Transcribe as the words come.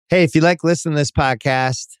Hey, if you like listening to this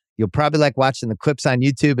podcast, you'll probably like watching the clips on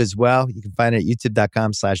YouTube as well. You can find it at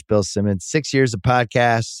youtube.com/Bill Simmons. 6 years of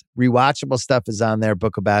podcasts. Rewatchable stuff is on there.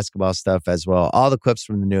 Book of basketball stuff as well. All the clips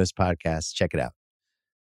from the newest podcast. Check it out.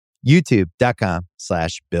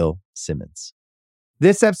 youtube.com/Bill Simmons.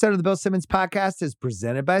 This episode of the Bill Simmons podcast is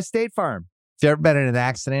presented by State Farm. If you've ever been in an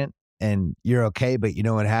accident and you're okay, but you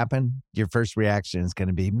know what happened, your first reaction is going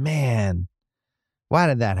to be, man, why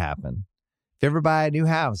did that happen? If you ever buy a new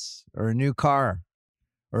house or a new car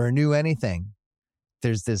or a new anything,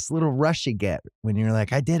 there's this little rush you get when you're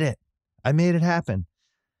like, I did it. I made it happen.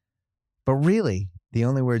 But really, the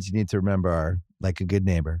only words you need to remember are, like a good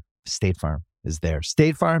neighbor, State Farm is there.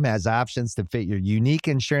 State Farm has options to fit your unique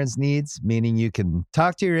insurance needs, meaning you can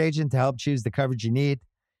talk to your agent to help choose the coverage you need,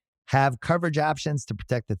 have coverage options to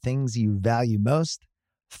protect the things you value most,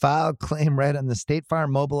 file a claim right on the State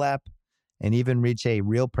Farm mobile app, and even reach a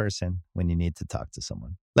real person when you need to talk to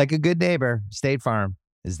someone. Like a good neighbor, State Farm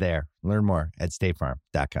is there. Learn more at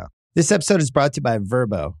statefarm.com. This episode is brought to you by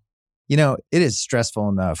Vrbo. You know, it is stressful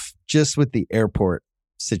enough just with the airport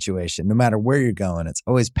situation. No matter where you're going, it's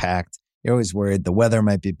always packed. You're always worried the weather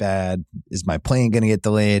might be bad. Is my plane going to get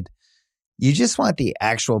delayed? You just want the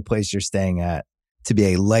actual place you're staying at to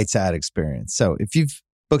be a lights out experience. So if you've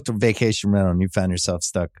booked a vacation rental and you found yourself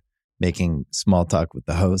stuck making small talk with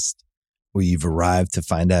the host, or you've arrived to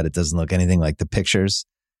find out it doesn't look anything like the pictures,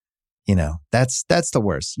 you know, that's the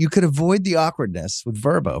worst. You could avoid the awkwardness with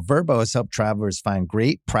Vrbo. Vrbo has helped travelers find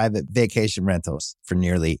great private vacation rentals for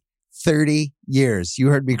nearly 30 years. You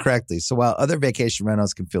heard me correctly. So while other vacation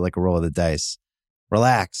rentals can feel like a roll of the dice,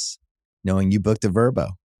 relax knowing you booked a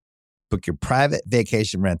Vrbo. Book your private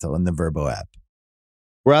vacation rental in the Vrbo app.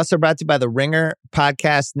 We're also brought to you by the Ringer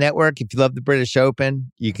Podcast Network. If you love the British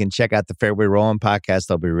Open, you can check out the Fairway Rolling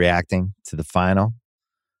podcast. I'll be reacting to the final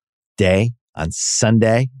day on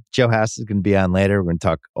Sunday. Joe House is going to be on later. We're going to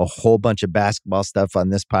talk a whole bunch of basketball stuff on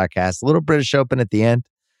this podcast. A little British Open at the end,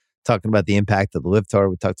 talking about the impact of the Live Tour.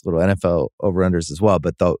 We talked a little NFL over-unders as well.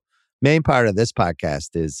 But the main part of this podcast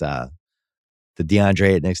is the DeAndre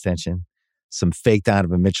Ayton extension, some fake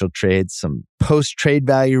Donovan Mitchell trades, some post-trade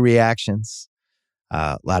value reactions,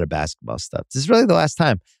 a lot of basketball stuff. This is really the last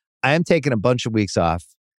time. I am taking a bunch of weeks off,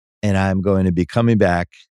 and I'm going to be coming back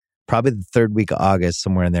probably the third week of August,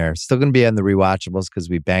 somewhere in there. Still going to be on the rewatchables because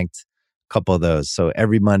we banked a couple of those. So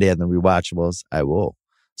every Monday on the rewatchables, I will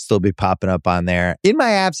still be popping up on there. In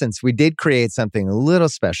my absence, we did create something a little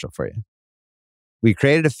special for you. We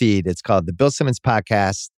created a feed. It's called the Bill Simmons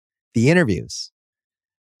Podcast, The Interviews.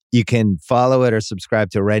 You can follow it or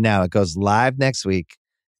subscribe to it right now. It goes live next week.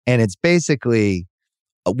 And it's basically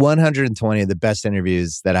 120 of the best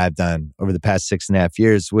interviews that I've done over the past 6.5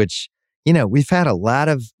 years, which, you know, we've had a lot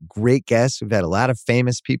of great guests. We've had a lot of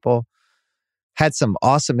famous people, had some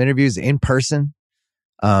awesome interviews in person,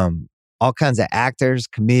 all kinds of actors,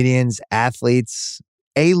 comedians, athletes,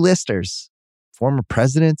 A-listers, former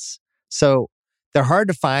presidents. So they're hard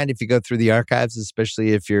to find if you go through the archives,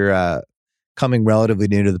 especially if you're coming relatively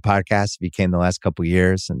new to the podcast. If you came the last couple of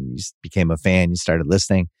years and you became a fan, you started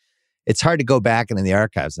listening. It's hard to go back into the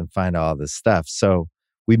archives and find all this stuff. So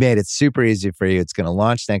we made it super easy for you. It's going to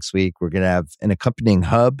launch next week. We're going to have an accompanying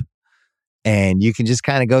hub, and you can just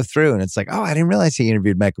kind of go through. And it's like, oh, I didn't realize he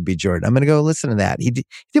interviewed Michael B. Jordan. I'm going to go listen to that. He did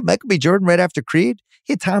Michael B. Jordan right after Creed.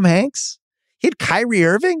 He had Tom Hanks. He had Kyrie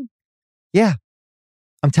Irving. Yeah,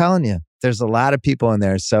 I'm telling you, there's a lot of people in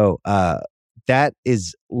there. So that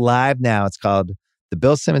is live now. It's called the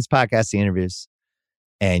Bill Simmons Podcast, The Interviews.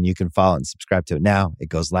 And you can follow and subscribe to it now. It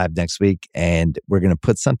goes live next week. And we're going to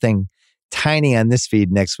put something tiny on this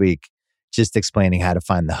feed next week, just explaining how to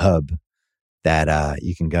find the hub that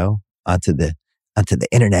you can go onto the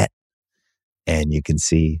internet and you can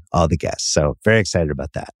see all the guests. So very excited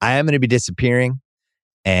about that. I am going to be disappearing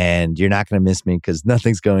and you're not going to miss me because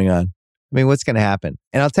nothing's going on. I mean, what's going to happen?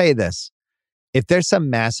 And I'll tell you this, if there's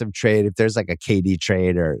some massive trade, if there's like a KD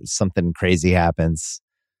trade or something crazy happens,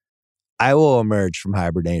 I will emerge from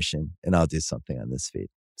hibernation and I'll do something on this feed.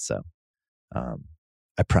 So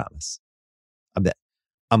I promise.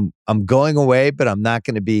 I'm going away, but I'm not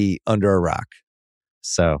going to be under a rock.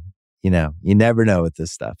 So, you know, you never know with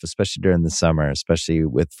this stuff, especially during the summer, especially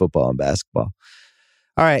with football and basketball.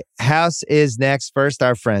 All right. House is next. First,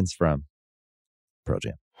 our friends from Pearl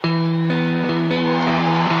Jam.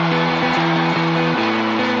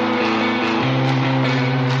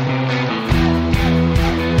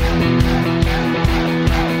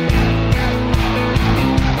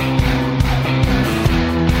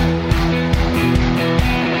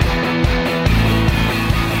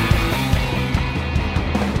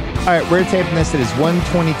 All right, we're taping this. It is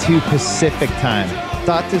 1:22 Pacific time.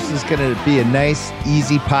 Thought this was going to be a nice,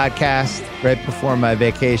 easy podcast right before my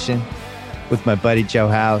vacation with my buddy Joe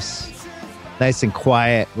House. Nice and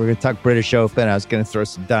quiet. We're going to talk British Open. I was going to throw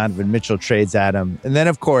some Donovan Mitchell trades at him. And then,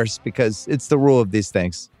 of course, because it's the rule of these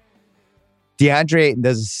things, DeAndre Ayton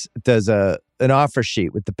does an offer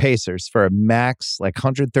sheet with the Pacers for a max like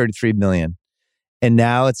 $133 million. And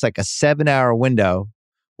now it's like a 7-hour window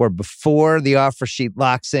where before the offer sheet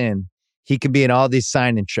locks in, he can be in all these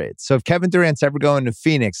sign-in trades. So if Kevin Durant's ever going to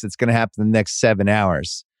Phoenix, it's going to happen in the next 7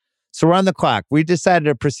 hours. So we're on the clock. We decided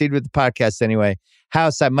to proceed with the podcast anyway.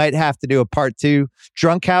 House, I might have to do a part 2.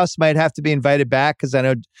 Drunk House might have to be invited back because I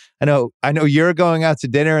know you're going out to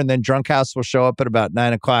dinner, and then Drunk House will show up at about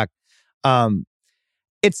 9 o'clock.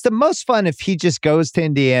 It's the most fun if he just goes to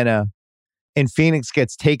Indiana and Phoenix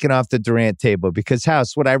gets taken off the Durant table, because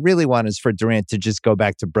House, what I really want is for Durant to just go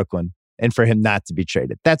back to Brooklyn and for him not to be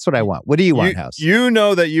traded. That's what I want. What do you want, House? You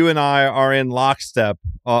know that you and I are in lockstep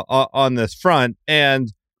on this front,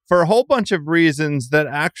 and for a whole bunch of reasons that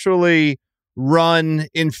actually run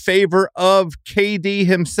in favor of KD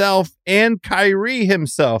himself and Kyrie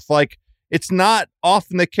himself. Like, it's not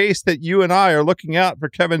often the case that you and I are looking out for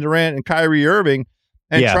Kevin Durant and Kyrie Irving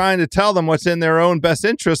and trying to tell them what's in their own best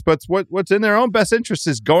interest. But what's in their own best interest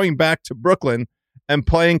is going back to Brooklyn and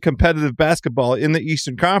playing competitive basketball in the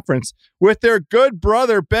Eastern Conference with their good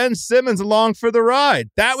brother, Ben Simmons, along for the ride.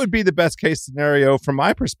 That would be the best case scenario from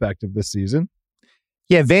my perspective this season.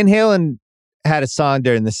 Yeah, Van Halen had a song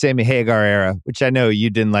during the Sammy Hagar era, which I know you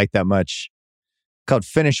didn't like that much, called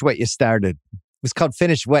Finish What You Started. It was called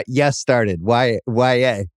Finish What You Started,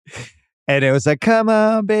 Y-A. And it was like, come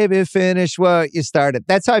on, baby, finish what you started.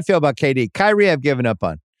 That's how I feel about KD. Kyrie, I've given up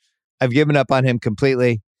on. I've given up on him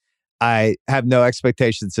completely. I have no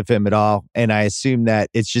expectations of him at all. And I assume that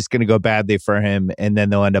it's just going to go badly for him. And then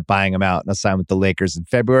they'll end up buying him out and I'll sign with the Lakers in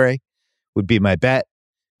February, would be my bet.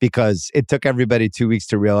 Because it took everybody 2 weeks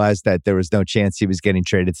to realize that there was no chance he was getting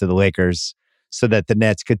traded to the Lakers so that the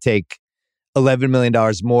Nets could take $11 million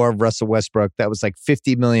more of Russell Westbrook. That was like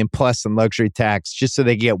 $50 million plus in luxury tax just so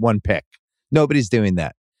they could get one pick. Nobody's doing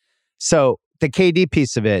that. So the KD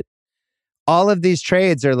piece of it, all of these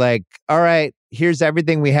trades are like, all right, here's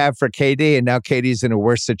everything we have for KD, and now KD's in a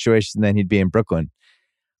worse situation than he'd be in Brooklyn.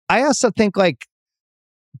 I also think, like,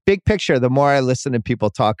 big picture, the more I listen to people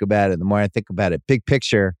talk about it, the more I think about it, big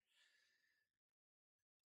picture,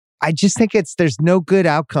 I just think there's no good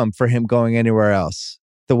outcome for him going anywhere else.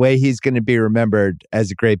 The way he's going to be remembered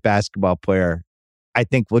as a great basketball player, I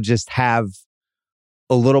think we'll just have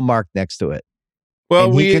a little mark next to it. Well,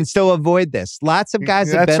 and he can still avoid this. Lots of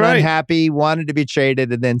guys have been unhappy, wanted to be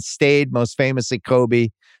traded, and then stayed, most famously Kobe,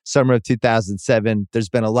 summer of 2007. There's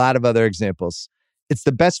been a lot of other examples. It's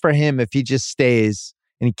the best for him if he just stays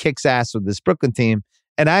and he kicks ass with this Brooklyn team.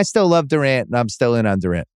 And I still love Durant, and I'm still in on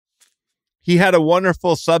Durant. He had a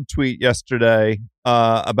wonderful subtweet yesterday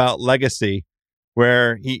about legacy,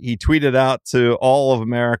 where he tweeted out to all of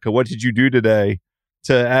America, "What did you do today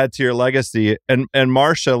to add to your legacy?" And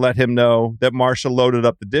Marsha let him know that Marsha loaded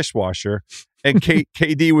up the dishwasher. And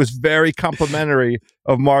KD was very complimentary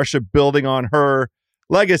of Marsha building on her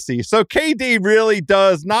legacy. So KD really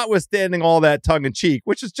does, notwithstanding all that tongue in cheek,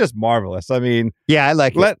 which is just marvelous. I mean, yeah, I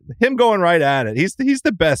like let him going right at it. He's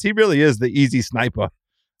the best. He really is the easy sniper.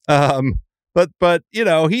 But you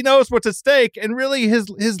know, he knows what's at stake, and really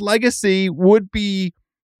his legacy would be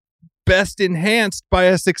best enhanced by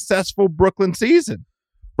a successful Brooklyn season.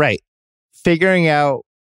 Right. Figuring out,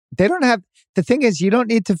 the thing is, you don't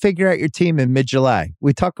need to figure out your team in mid-July.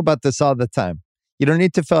 We talk about this all the time. You don't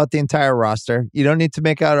need to fill out the entire roster. You don't need to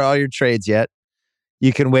make out all your trades yet.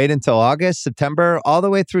 You can wait until August, September, all the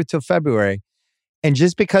way through till February. And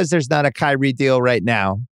just because there's not a Kyrie deal right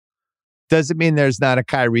now doesn't mean there's not a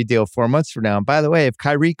Kyrie deal 4 months from now. And by the way, if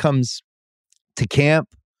Kyrie comes to camp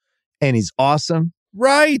and he's awesome,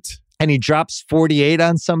 right, and he drops 48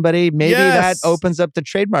 on somebody, maybe that opens up the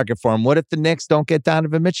trade market for him. What if the Knicks don't get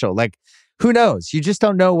Donovan Mitchell? Like, who knows? You just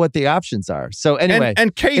don't know what the options are. So anyway.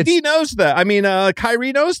 And KD knows that. I mean,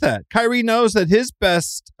 Kyrie knows that. Kyrie knows that his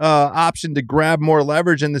best option to grab more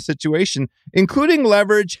leverage in the situation, including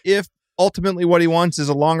leverage if ultimately what he wants is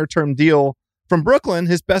a longer-term deal from Brooklyn,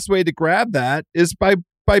 his best way to grab that is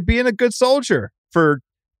by being a good soldier for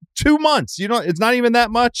 2 months. You know, it's not even that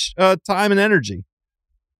much time and energy.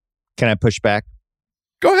 Can I push back?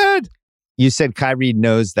 Go ahead. You said Kyrie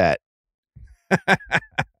knows that.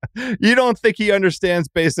 You don't think he understands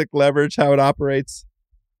basic leverage, how it operates?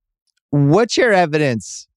 What's your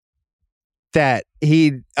evidence that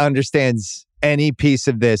he understands any piece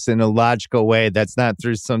of this in a logical way that's not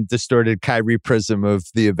through some distorted Kyrie prism of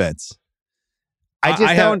the events?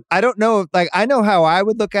 I don't know. Like, I know how I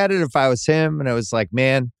would look at it if I was him and I was like,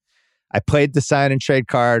 man, I played the sign and trade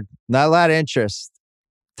card. Not a lot of interest.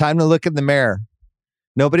 Time to look in the mirror.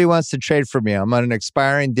 Nobody wants to trade for me. I'm on an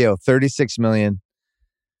expiring deal, $36 million.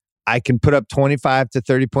 I can put up 25 to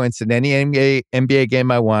 30 points in any NBA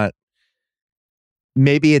game I want.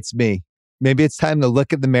 Maybe it's me. Maybe it's time to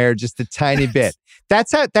look in the mirror just a tiny bit.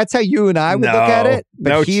 That's how you and I would look at it.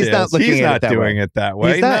 But he's not looking at it that way. He's not doing it that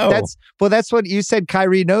way. He's not, that's what you said.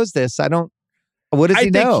 Kyrie knows this. What does he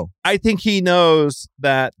know? I think he knows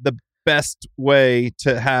that the best way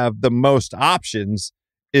to have the most options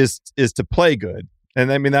is to play good.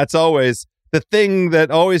 And I mean, that's always the thing that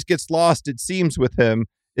always gets lost, it seems, with him,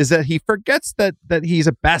 is that he forgets that he's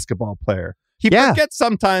a basketball player. He forgets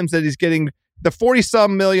sometimes that he's getting the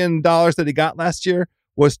 $40-some million that he got last year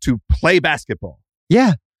was to play basketball.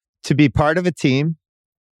 Yeah. To be part of a team.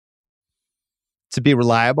 To be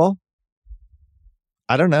reliable.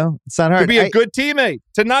 I don't know. It's not hard. To be a good teammate.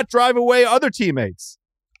 To not drive away other teammates.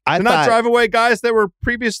 Not drive away guys that were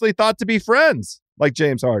previously thought to be friends, like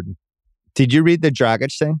James Harden. Did you read the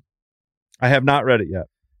Dragic thing? I have not read it yet.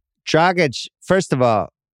 Dragic, first of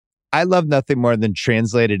all, I love nothing more than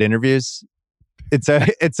translated interviews.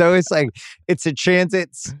 It's always like it's a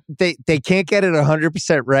transit. They can't get it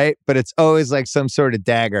 100% right, but it's always like some sort of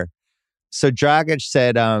dagger. So Dragic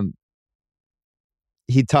said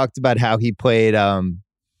he talked about how he played.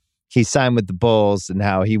 He signed with the Bulls and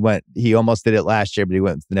how he almost did it last year, but he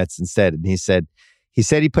went with the Nets instead. And he said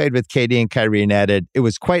he played with KD and Kyrie and added, it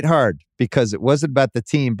was quite hard because it wasn't about the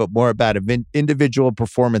team, but more about individual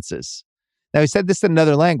performances. Now, he said this in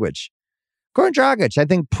another language. Goran Dragic, I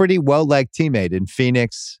think, pretty well-liked teammate in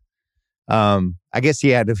Phoenix. I guess he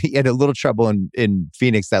had a little trouble in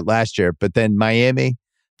Phoenix that last year, but then Miami, I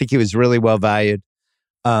think he was really well valued.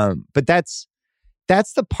 But that's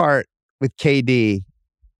the part with KD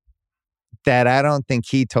that I don't think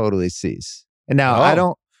he totally sees. And now I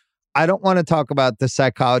don't want to talk about the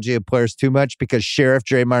psychology of players too much because Sheriff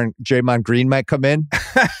Draymond Green might come in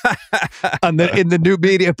in the new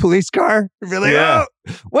media police car. Really? Yeah.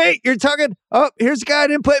 Oh, wait, you're talking. Oh, here's a guy I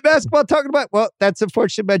didn't play basketball talking about. Well, that's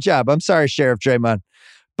unfortunately my job. I'm sorry, Sheriff Draymond.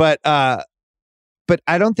 But I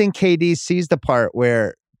don't think KD sees the part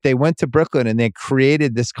where they went to Brooklyn and they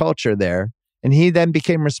created this culture there. And he then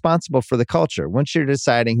became responsible for the culture. Once you're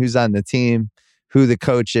deciding who's on the team, who the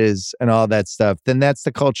coach is, and all that stuff, then that's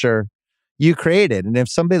the culture you created. And if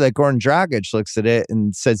somebody like Goran Dragic looks at it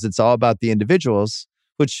and says it's all about the individuals,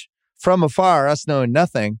 which from afar, us knowing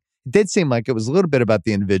nothing, it did seem like it was a little bit about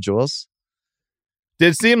the individuals.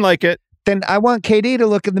 Did seem like it. Then I want KD to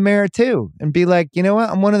look in the mirror too and be like, you know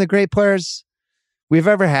what? I'm one of the great players we've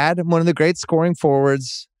ever had. I'm one of the great scoring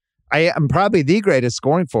forwards. I'm probably the greatest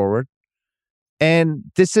scoring forward. And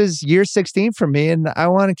this is year 16 for me, and I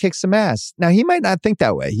want to kick some ass. Now, he might not think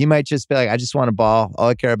that way. He might just be like, I just want a ball. All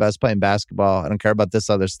I care about is playing basketball. I don't care about this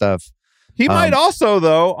other stuff. He might also,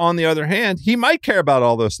 though, on the other hand, he might care about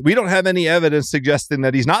all those. We don't have any evidence suggesting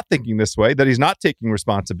that he's not thinking this way, that he's not taking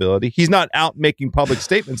responsibility. He's not out making public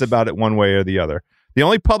statements about it one way or the other. The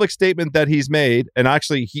only public statement that he's made, and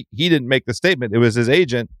actually he didn't make the statement, it was his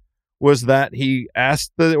agent, was that he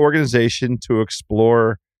asked the organization to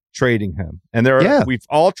explore trading him. And we've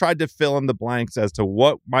all tried to fill in the blanks as to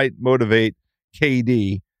what might motivate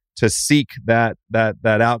KD to seek that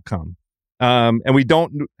outcome. And we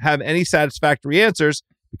don't have any satisfactory answers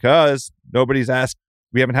because nobody's asked.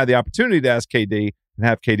 We haven't had the opportunity to ask KD and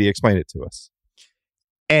have KD explain it to us.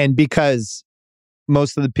 And because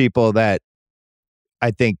most of the people that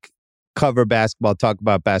I think cover basketball, talk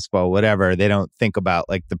about basketball, whatever, they don't think about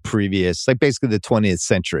like the previous, like basically the 20th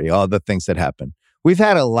century, all the things that happened. We've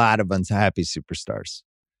had a lot of unhappy superstars.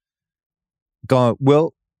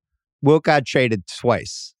 Wilt got traded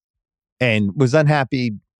twice and was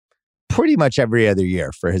unhappy pretty much every other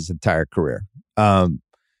year for his entire career.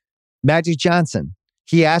 Magic Johnson,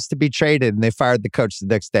 he asked to be traded and they fired the coach the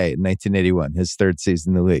next day in 1981, his third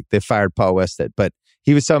season in the league. They fired Paul Westhead, but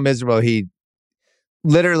he was so miserable, he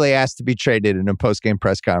literally asked to be traded in a post-game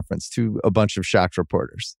press conference to a bunch of shocked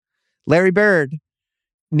reporters. Larry Bird,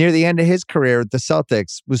 near the end of his career with the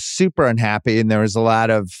Celtics, was super unhappy, and there was a lot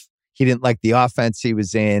of, he didn't like the offense he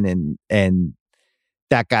was in, and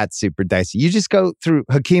that got super dicey. You just go through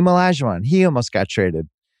Hakeem Olajuwon. He almost got traded.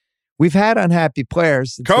 We've had unhappy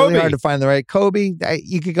players. It's really hard to find the right. Kobe,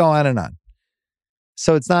 you could go on and on.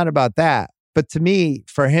 So it's not about that. But to me,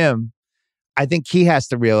 for him, I think he has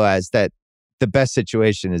to realize that the best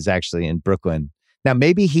situation is actually in Brooklyn. Now,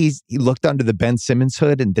 maybe he looked under the Ben Simmons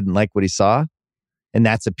hood and didn't like what he saw. And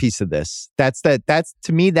that's a piece of this. That's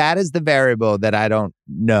to me, that is the variable that I don't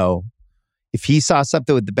know If he saw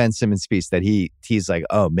something with the Ben Simmons piece that he's like,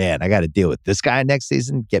 oh man, I got to deal with this guy next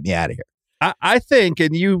season. Get me out of here. I think,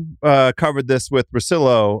 and you covered this with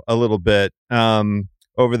Russillo a little bit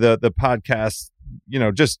over the podcast,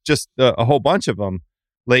 just a whole bunch of them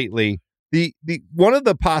lately. The one of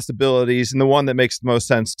the possibilities, and the one that makes the most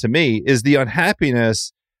sense to me, is the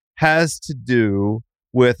unhappiness has to do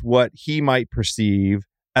with what he might perceive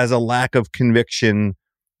as a lack of conviction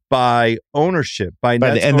by ownership, by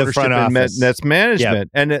Nets ownership and Nets management.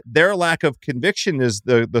 Yep. And their lack of conviction is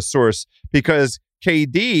the source, because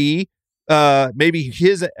KD, maybe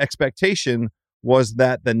his expectation was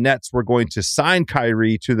that the Nets were going to sign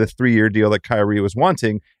Kyrie to the 3-year deal that Kyrie was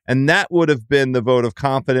wanting. And that would have been the vote of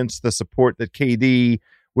confidence, the support that KD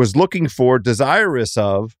was looking for, desirous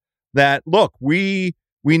of, that, look, we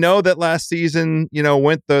know that last season,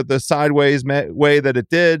 went the sideways way that it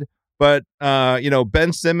did. But,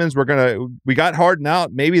 Ben Simmons, we got Harden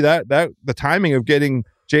out. Maybe that the timing of getting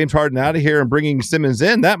James Harden out of here and bringing Simmons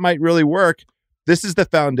in, that might really work. This is the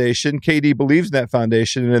foundation. KD believes in that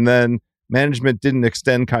foundation. And then management didn't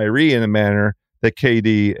extend Kyrie in a manner that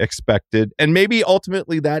KD expected. And maybe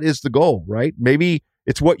ultimately that is the goal, right? Maybe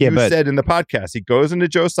it's what you said in the podcast. He goes into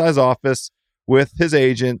Joe Tsai's office with his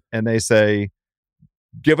agent and they say,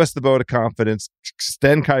 give us the vote of confidence,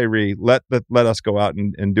 extend Kyrie, let us go out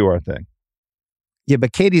and do our thing. Yeah,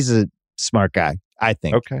 but KD's a smart guy, I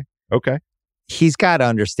think. Okay. He's got to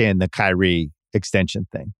understand the Kyrie extension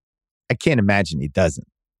thing. I can't imagine he doesn't.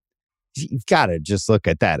 You've got to just look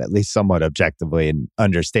at that, at least somewhat objectively, and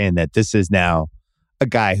understand that this is now a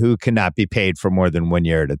guy who cannot be paid for more than 1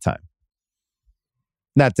 year at a time.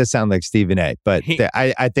 Not to sound like Stephen A., but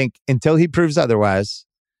I think until he proves otherwise,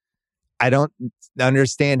 I don't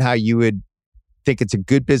understand how you would think it's a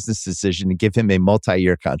good business decision to give him a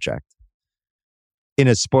multi-year contract in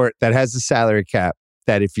a sport that has a salary cap,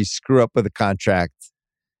 that if you screw up with a contract,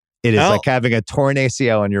 it is like having a torn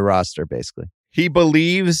ACL on your roster, basically. He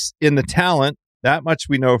believes in the talent. That much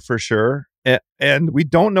we know for sure. And we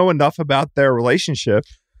don't know enough about their relationship.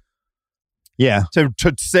 Yeah. To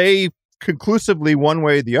say conclusively one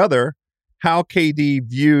way or the other how KD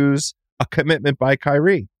views a commitment by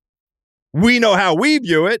Kyrie. We know how we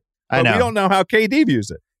view it, but we don't know how KD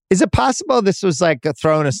views it. Is it possible this was like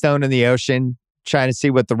throwing a stone in the ocean, trying to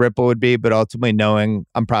see what the ripple would be, but ultimately knowing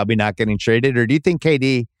I'm probably not getting traded? Or do you think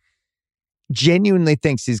KD genuinely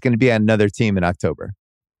thinks he's going to be on another team in October?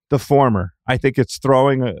 The former. I think it's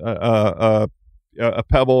throwing a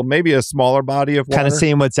pebble, maybe a smaller body of water. Kind of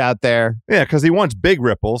seeing what's out there. Yeah, because he wants big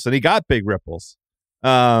ripples, and he got big ripples.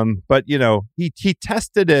 But, he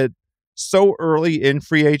tested it so early in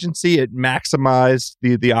free agency, it maximized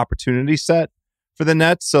the opportunity set for the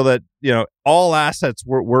Nets so that, all assets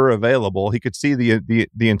were available. He could see the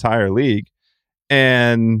entire league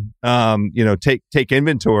and, take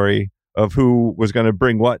inventory of who was going to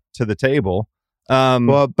bring what to the table.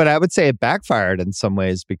 But I would say it backfired in some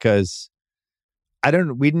ways because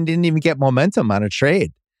we didn't even get momentum on a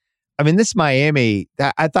trade. I mean, this Miami,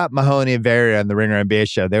 I thought Mahoney and Vera on the Ringer NBA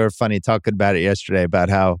show, they were funny talking about it yesterday about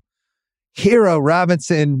how Hero,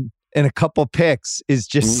 Robinson, and a couple picks is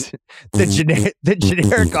just the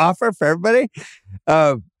generic offer for everybody.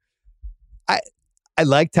 I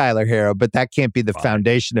like Tyler Hero, but that can't be the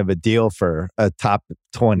foundation of a deal for a top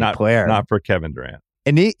 20 player. Not for Kevin Durant.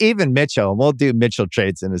 And even Mitchell, and we'll do Mitchell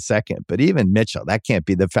trades in a second, but even Mitchell, that can't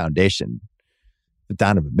be the foundation. The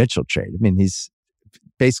Donovan Mitchell trade. I mean, he's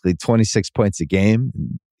basically 26 points a game.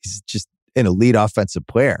 And he's just an elite offensive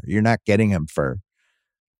player. You're not getting him for a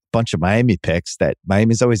bunch of Miami picks that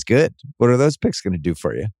Miami's always good. What are those picks going to do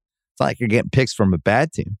for you? It's not like you're getting picks from a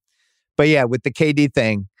bad team. But yeah, with the KD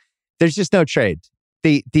thing, there's just no trade.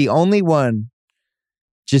 The only one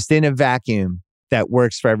just in a vacuum that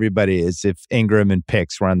works for everybody is if Ingram and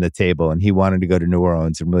picks were on the table and he wanted to go to New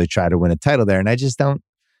Orleans and really try to win a title there. And I just don't,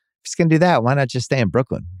 if he's going to do that, why not just stay in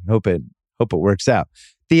Brooklyn? Hope it works out.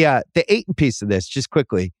 The Ayton piece of this, just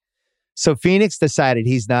quickly. So Phoenix decided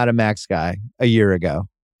he's not a max guy a year ago,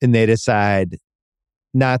 and they decide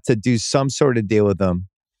not to do some sort of deal with him.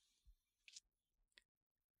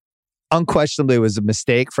 Unquestionably, it was a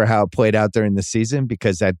mistake for how it played out during the season,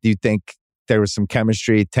 because I do think there was some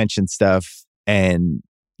chemistry, tension stuff, and,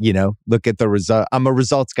 look at the result. I'm a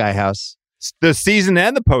results guy, House. The season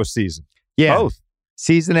and the postseason. Yeah. Both.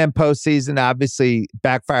 Season and postseason obviously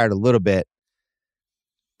backfired a little bit.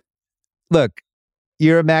 Look,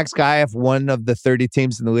 you're a max guy if one of the 30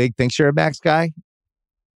 teams in the league thinks you're a max guy.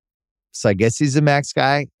 So I guess he's a max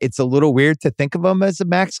guy. It's a little weird to think of him as a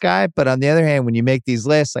max guy. But on the other hand, when you make these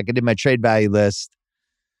lists, like I did my trade value list,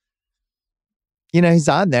 he's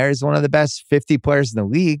on there. He's one of the best 50 players in the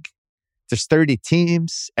league. There's 30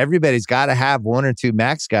 teams. Everybody's got to have one or two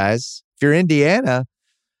max guys. If you're Indiana,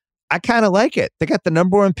 I kind of like it. They got the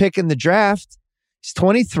number one pick in the draft. He's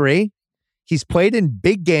 23. He's played in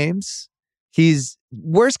big games. He's,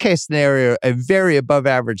 worst case scenario, a very above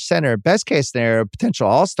average center. Best case scenario, potential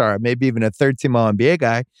all-star, maybe even a third team All-NBA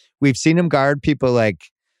guy. We've seen him guard people like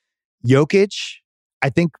Jokic, I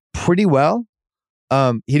think, pretty well.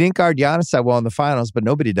 He didn't guard Giannis that well in the finals, but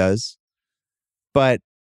nobody does. But,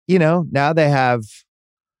 now they have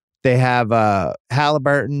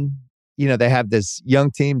Halliburton. They have this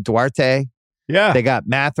young team, Duarte. Yeah. They got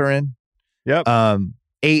Mathurin. Yep.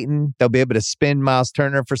 Ayton. They'll be able to spin Miles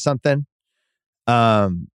Turner for something. I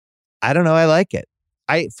don't know. I like it.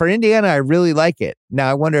 For Indiana, I really like it. Now,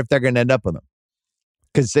 I wonder if they're going to end up with him.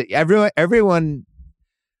 Because everyone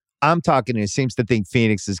I'm talking to seems to think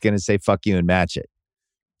Phoenix is going to say, fuck you and match it.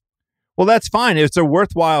 Well, that's fine. It's a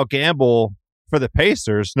worthwhile gamble for the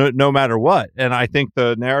Pacers, no matter what. And I think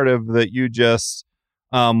the narrative that you just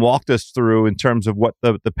walked us through in terms of what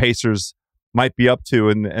the Pacers might be up to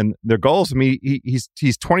and their goals. I mean,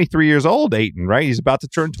 he's 23 years old, Ayton, right? He's about to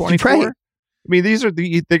turn 24. Right. I mean,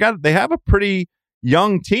 they have a pretty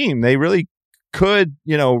young team. They really could,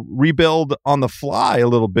 rebuild on the fly a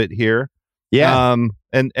little bit here. Yeah.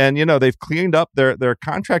 And they've cleaned up their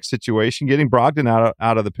contract situation. Getting Brogdon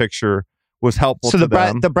out of the picture was helpful to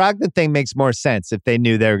them. The Brogdon thing makes more sense if they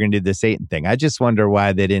knew they were going to do this Ayton thing. I just wonder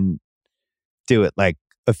why they didn't do it like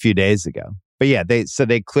a few days ago. But yeah,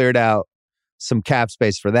 they cleared out some cap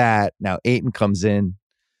space for that. Now Ayton comes in.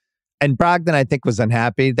 And Brogdon, I think, was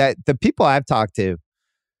unhappy. That the people I've talked to,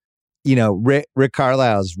 Rick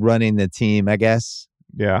Carlisle's running the team, I guess.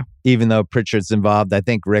 Yeah. Even though Pritchard's involved, I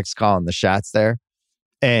think Rick's calling the shots there.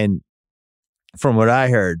 And from what I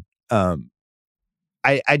heard, I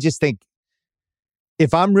just think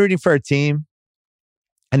if I'm rooting for a team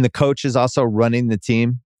and the coach is also running the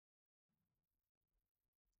team,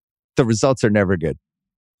 the results are never good.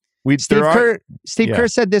 Steve Kerr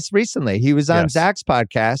said this recently. He was on Zach's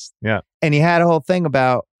podcast. Yeah. And he had a whole thing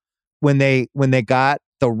about when they got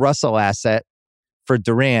the Russell asset for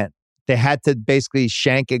Durant, they had to basically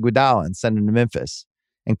shank Iguodala and send him to Memphis.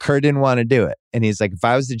 And Kerr didn't want to do it. And he's like, if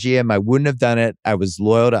I was the GM, I wouldn't have done it. I was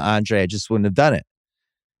loyal to Andre. I just wouldn't have done it.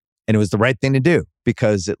 And it was the right thing to do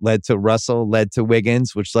because it led to Russell, led to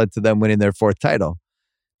Wiggins, which led to them winning their fourth title.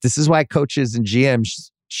 This is why coaches and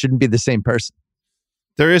GMs shouldn't be the same person.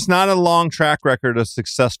 There is not a long track record of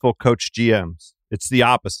successful coach GMs. It's the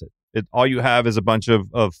opposite. All you have is a bunch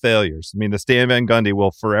of failures. I mean, the Stan Van Gundy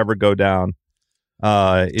will forever go down.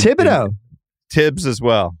 Thibodeau. Tibbs as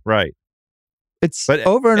well, right. But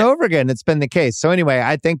over and over again, it's been the case. So anyway,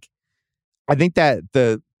 I think that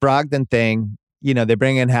the Brogdon thing, they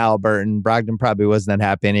bring in Halliburton. Brogdon probably wasn't that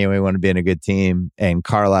happy anyway. Want to be in a good team. And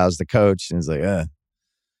Carlisle's the coach. And he's like,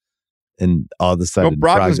 And all of a sudden,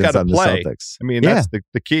 Brogdon's got to play. Celtics. I mean, that's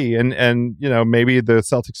the key. And maybe the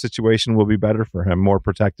Celtics situation will be better for him, more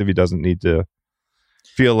protective. He doesn't need to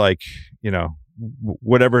feel like,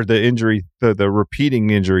 whatever the injury, the repeating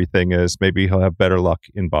injury thing is, maybe he'll have better luck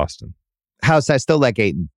in Boston. House, I still like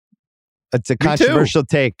Ayton. It's a controversial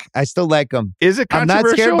take. I still like him. Is it controversial? I'm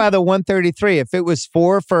not scared by the 133. If it was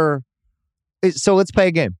 4 for... So let's play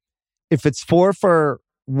a game. If it's 4 for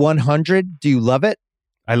 100, do you love it?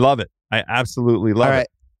 I love it. I absolutely love it. All right.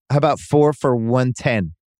 How about 4 for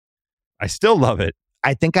 110? I still love it.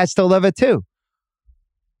 I think I still love it too.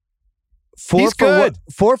 He's good.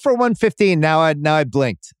 4 for 115. Now I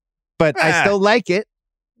blinked. But I still like it.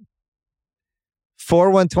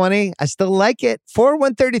 4 120. I still like it. 4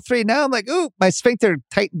 133. Now I'm like, ooh, my sphincter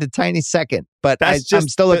tightened a tiny second. But I'm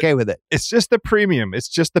still okay with it. It's just the premium. It's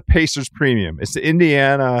just the Pacers premium. It's the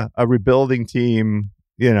Indiana, a rebuilding team,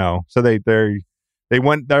 so they're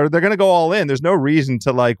going to go all in. There's no reason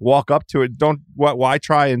to walk up to it. Why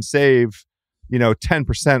try and save,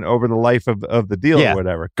 10% over the life of the deal or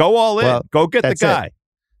whatever. Go all in. Well, go get the guy.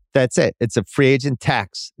 That's it. It's a free agent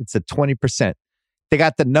tax. It's a 20%. They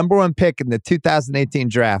got the number 1 pick in the 2018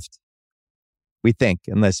 draft. We think,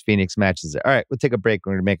 unless Phoenix matches it. All right, we'll take a break.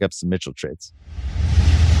 We're going to make up some Mitchell trades.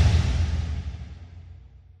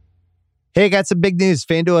 Hey, got some big news.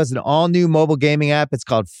 FanDuel has an all-new mobile gaming app. It's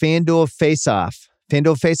called FanDuel Face-Off.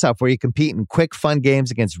 FanDuel Face-Off, where you compete in quick, fun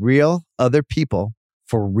games against real other people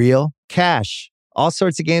for real cash. All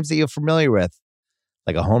sorts of games that you're familiar with,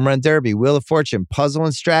 like a home run derby, Wheel of Fortune, puzzle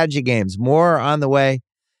and strategy games. More are on the way.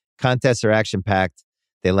 Contests are action-packed.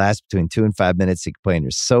 They last between 2 and 5 minutes. You can play on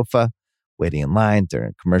your sofa, waiting in line,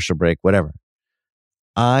 during a commercial break, whatever.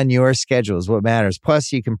 On your schedule is what matters.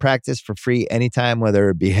 Plus, you can practice for free anytime,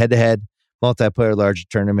 whether it be head-to-head, multiplayer, larger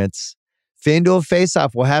tournaments. FanDuel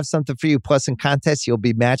Face-Off will have something for you. Plus, in contests, you'll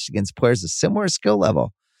be matched against players of similar skill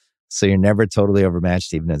level, so you're never totally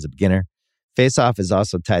overmatched, even as a beginner. Face-Off is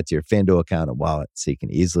also tied to your FanDuel account and wallet, so you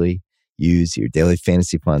can easily use your daily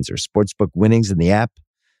fantasy funds or sportsbook winnings in the app.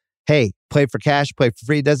 Hey, play for cash, play for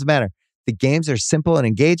free, doesn't matter. The games are simple and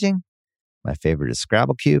engaging. My favorite is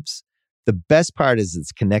Scrabble Cubes. The best part is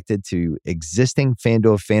it's connected to existing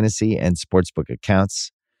FanDuel fantasy and sportsbook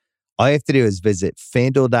accounts. All you have to do is visit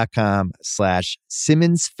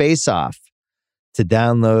FanDuel.com/SimmonsFaceoff to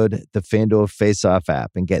download the FanDuel Face-Off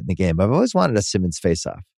app and get in the game. I've always wanted a Simmons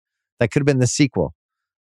Face-Off. That could have been the sequel.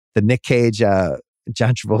 The Nick Cage, John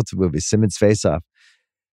Travolta movie, Simmons Face-Off.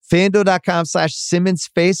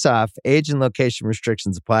 FanDuel.com/SimmonsFaceoff. Age and location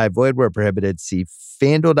restrictions apply. Void where prohibited. See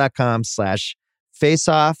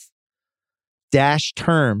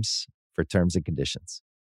FanDuel.com/faceoff-terms for terms and conditions.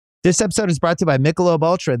 This episode is brought to you by Michelob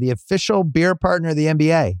Ultra, the official beer partner of the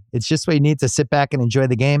NBA. It's just what you need to sit back and enjoy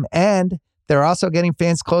the game, and they're also getting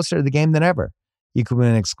fans closer to the game than ever. You can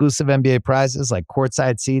win exclusive NBA prizes like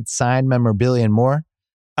courtside seats, signed memorabilia, and more.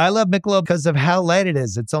 I love Michelob because of how light it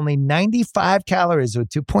is. It's only 95 calories with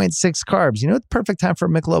 2.6 carbs. You know what the perfect time for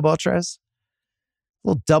Michelob Ultra is? A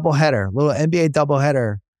little doubleheader, little NBA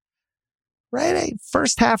doubleheader. Right?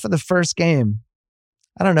 First half of the first game.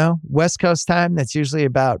 I don't know, West Coast time. That's usually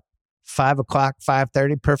about 5 o'clock,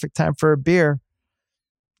 5:30. Perfect time for a beer.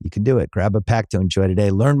 You can do it. Grab a pack to enjoy today.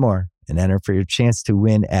 Learn more and enter for your chance to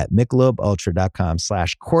win at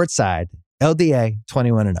MichelobUltra.com/courtside. LDA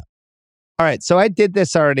 21 and up. All right. So I did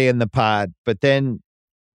this already in the pod, but then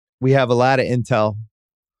we have a lot of intel.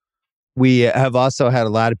 We have also had a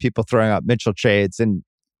lot of people throwing out Mitchell trades and,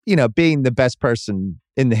 you know, being the best person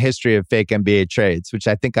in the history of fake NBA trades, which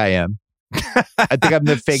I think I am. I think I'm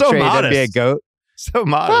the fake So trade modest. NBA GOAT. So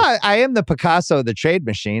modest. Well, I am the Picasso of the trade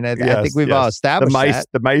machine. I think we've all established that.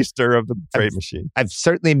 The meister of the trade machine. I've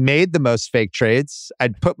certainly made the most fake trades.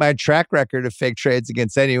 I'd put my track record of fake trades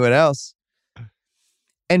against anyone else.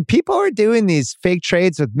 And people are doing these fake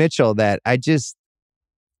trades with Mitchell that I just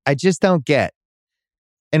don't get.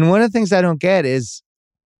 And one of the things I don't get is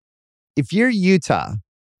if you're Utah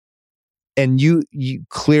and you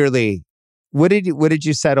clearly, what did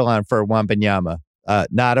you settle on for Wembanyama?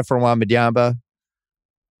 Nada for Wembanyama?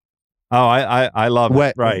 Oh, I love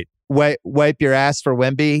it. Right. Wipe your ass for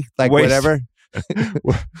Wemby, like whatever.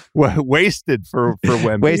 Wasted for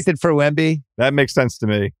Wemby. Wasted for Wemby. That makes sense to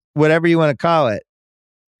me. Whatever you want to call it.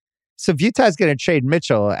 So if Utah's going to trade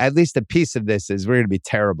Mitchell, at least a piece of this is we're going to be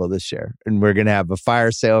terrible this year. And we're going to have a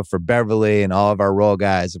fire sale for Beverly and all of our role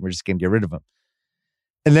guys, and we're just going to get rid of them.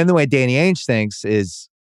 And then the way Danny Ainge thinks is,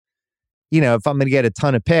 you know, if I'm going to get a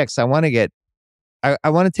ton of picks, I want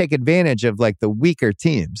to take advantage of like the weaker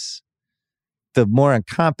teams, the more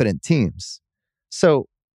incompetent teams. So,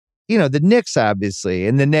 you know, the Knicks obviously,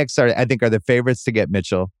 and the Knicks are the favorites to get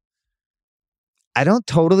Mitchell. I don't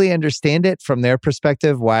totally understand it from their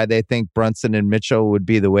perspective, why they think Brunson and Mitchell would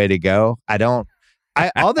be the way to go. All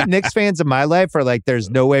the Knicks fans in my life are like, there's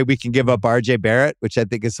no way we can give up RJ Barrett, which I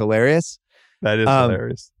think is hilarious. That is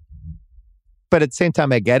hilarious. But at the same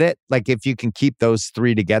time, I get it. Like if you can keep those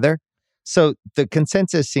three together. So the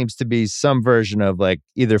consensus seems to be some version of like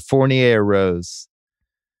either Fournier or Rose,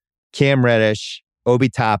 Cam Reddish, Obi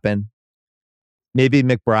Toppin, maybe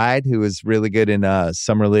McBride, who was really good in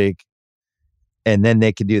Summer League. And then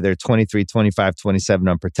they could do their 23, 25, 27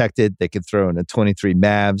 unprotected. They could throw in a 23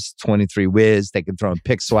 Mavs, 23 Wiz. They could throw in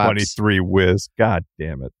pick swaps. 23 Wiz. God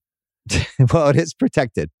damn it. Well, it is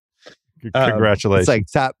protected. Congratulations. It's like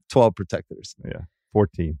top 12 protectors. Yeah.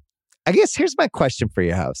 14. I guess here's my question for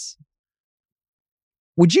you, House.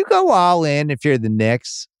 Would you go all in if you're the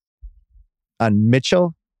Knicks on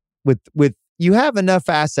Mitchell? With you have enough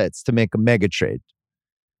assets to make a mega trade,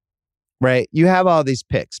 right? You have all these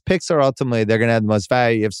picks. Picks are ultimately, they're going to have the most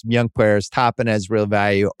value. You have some young players. Toppin has real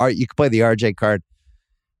value. You can play the RJ card.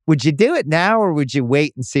 Would you do it now, or would you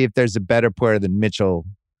wait and see if there's a better player than Mitchell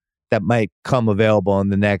that might come available in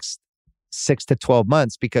the next 6 to 12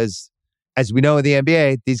 months? Because as we know in the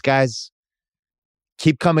NBA, these guys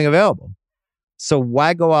keep coming available. So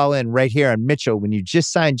why go all in right here on Mitchell when you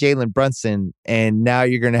just signed Jalen Brunson and now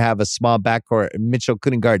you're going to have a small backcourt and Mitchell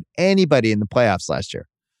couldn't guard anybody in the playoffs last year?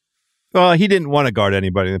 Well, he didn't want to guard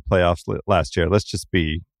anybody in the playoffs last year. Let's just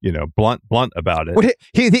be, blunt about it.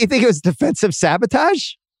 You think it was defensive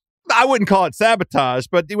sabotage? I wouldn't call it sabotage,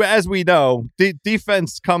 but as we know,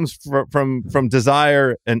 defense comes from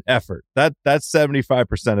desire and effort. That's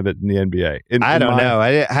 75% of it in the NBA. I don't know. How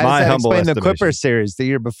does that explain the Clippers series the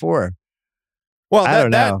year before? Well, I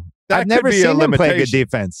don't know. I've never seen them play good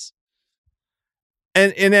defense.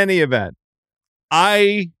 And in any event,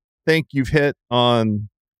 I think you've hit on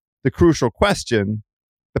the crucial question.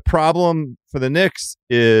 The problem for the Knicks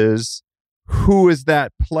is, who is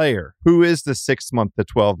that player? Who is the 6-month to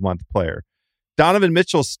 12-month player? Donovan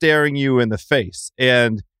Mitchell's staring you in the face,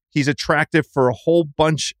 and he's attractive for a whole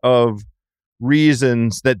bunch of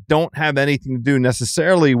reasons that don't have anything to do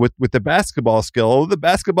necessarily with the basketball skill. Although the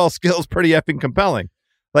basketball skill is pretty effing compelling.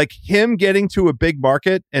 Like him getting to a big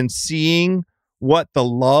market and seeing what the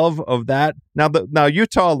love of that. Now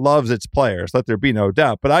Utah loves its players, let there be no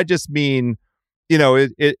doubt. But I just mean,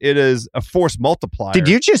 it is a force multiplier. Did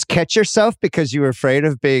you just catch yourself because you were afraid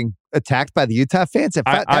of being attacked by the Utah fans?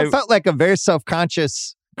 I felt like a very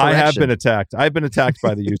self-conscious correction. I have been attacked. I've been attacked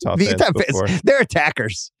by the Utah the fans Utah before. Fans, they're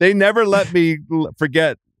attackers. They never let me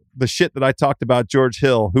forget the shit that I talked about George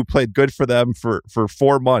Hill, who played good for them for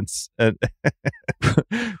 4 months and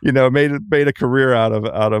made a career out of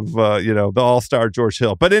the all-star George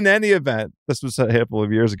Hill. But in any event, this was a handful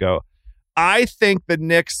of years ago. I think the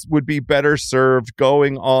Knicks would be better served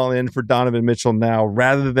going all in for Donovan Mitchell now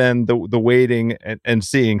rather than the waiting and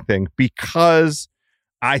seeing thing, because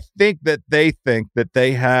I think that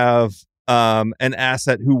they have an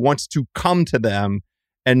asset who wants to come to them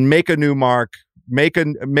and make a new mark, make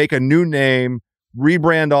a new name,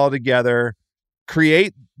 rebrand altogether,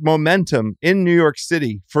 create momentum in New York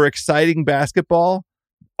City for exciting basketball.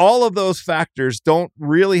 All of those factors don't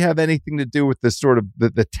really have anything to do with the sort of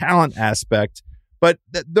the talent aspect, but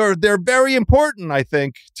they're very important, I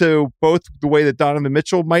think, to both the way that Donovan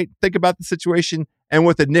Mitchell might think about the situation and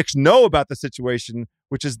what the Knicks know about the situation,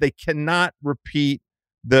 which is they cannot repeat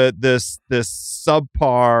this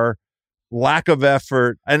subpar lack of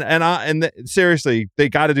effort. And seriously, they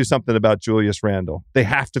got to do something about Julius Randle. They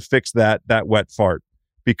have to fix that wet fart,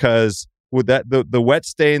 because with that the wet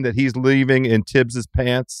stain that he's leaving in Tibbs's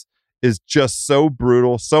pants is just so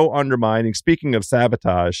brutal, so undermining. Speaking of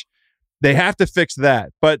sabotage, they have to fix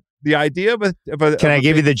that. But the idea of a can I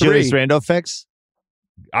give you the Julius Randle fix?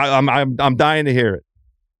 I'm dying to hear it.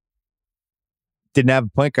 Didn't have a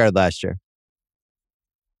point guard last year.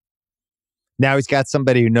 Now he's got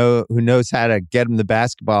somebody who knows how to get him the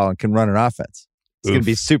basketball and can run an offense. He's going to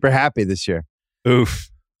be super happy this year.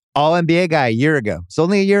 Oof. All NBA guy a year ago. It's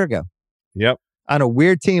only a year ago. Yep. On a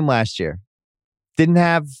weird team last year. Didn't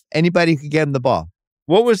have anybody who could get him the ball.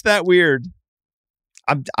 What was that weird?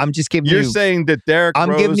 I'm just giving You're saying that Derrick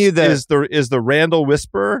Rose is the Randall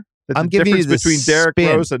whisperer? I'm giving you the difference between Derrick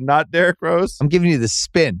Rose and not Derrick Rose? I'm giving you the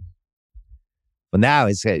spin. Well, now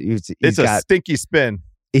he's got a stinky spin.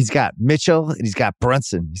 He's got Mitchell and he's got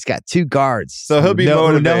Brunson. He's got two guards. So he'll be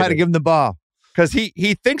motivated. Who know how to give him the ball. Because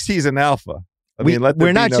he thinks he's an alpha.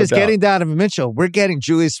 We're not just getting Donovan Mitchell. We're getting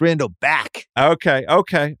Julius Randle back. Okay.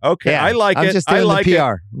 Yeah, I like it. I'm just doing the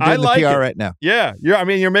PR. I'm doing the PR right now. Yeah.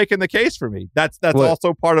 You're making the case for me. That's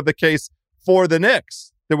also part of the case for the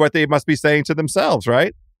Knicks. What they must be saying to themselves,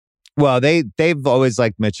 right? Well, they've always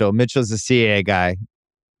liked Mitchell. Mitchell's a CAA guy.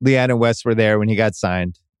 Leon and West were there when he got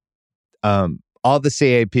signed. All the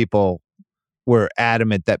CAA people were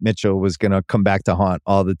adamant that Mitchell was going to come back to haunt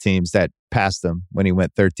all the teams that passed him when he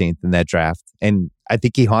went 13th in that draft. And I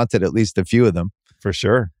think he haunted at least a few of them. For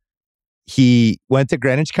sure. He went to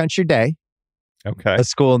Greenwich Country Day. Okay. A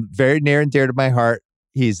school very near and dear to my heart.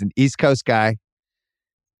 He's an East Coast guy.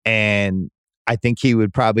 And I think he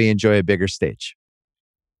would probably enjoy a bigger stage.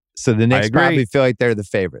 So the Knicks probably feel like they're the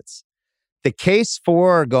favorites. The case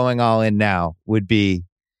for going all in now would be,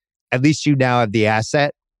 at least you now have the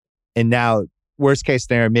asset. And now, worst case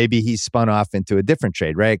scenario, maybe he's spun off into a different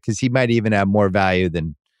trade, right? Because he might even have more value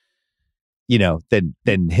than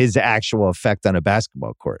his actual effect on a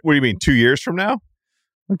basketball court. What do you mean, 2 years from now?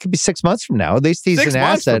 It could be 6 months from now. At least he's 6 an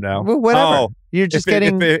months asset. From now. Well, whatever. You're just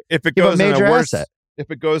getting if it goes a major in a worse, asset. If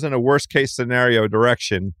it goes in a worst case scenario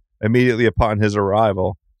direction immediately upon his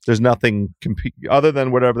arrival, there's nothing other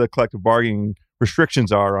than whatever the collective bargaining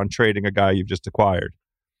restrictions are on trading a guy you've just acquired.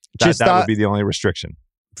 That would be the only restriction.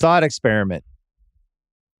 Thought experiment.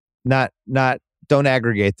 Not don't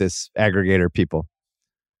aggregate this, aggregator people.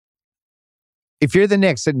 If you're the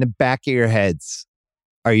Knicks, in the back of your heads,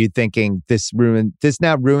 are you thinking this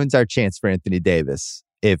now ruins our chance for Anthony Davis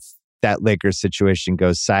if that Lakers situation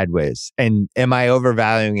goes sideways? And am I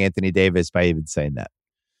overvaluing Anthony Davis by even saying that?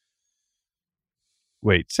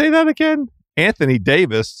 Wait, say that again? Anthony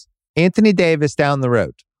Davis down the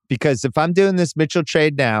road. Because if I'm doing this Mitchell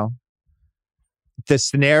trade now, the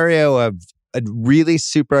scenario of a really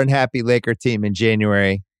super unhappy Laker team in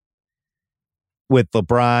January with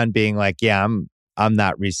LeBron being like, yeah, I'm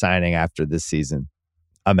not re-signing after this season.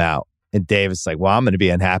 I'm out. And Davis like, well, I'm going to be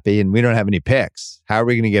unhappy and we don't have any picks. How are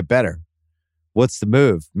we going to get better? What's the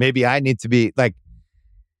move? Maybe I need to be like,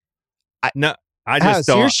 No, I just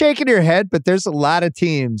don't. So you're shaking your head, but there's a lot of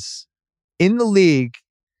teams in the league.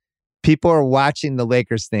 People are watching the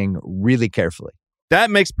Lakers thing really carefully. That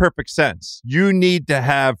makes perfect sense. You need to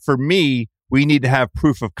have, for me, we need to have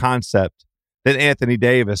proof of concept that Anthony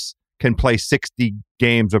Davis can play 60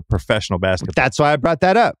 games of professional basketball. That's why I brought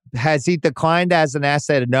that up. Has he declined as an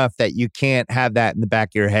asset enough that you can't have that in the back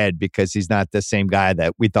of your head because he's not the same guy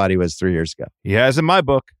that we thought he was 3 years ago? He has in my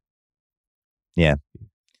book. Yeah.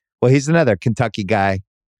 Well, he's another Kentucky guy.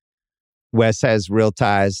 Wes has real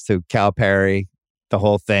ties to Calipari, the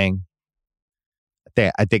whole thing.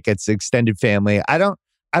 I think it's extended family. I don't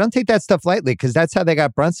take that stuff lightly because that's how they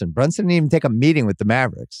got Brunson. Brunson didn't even take a meeting with the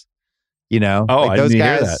Mavericks. You know, like I didn't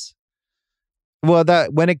hear that. Well,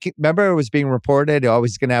 remember it was being reported,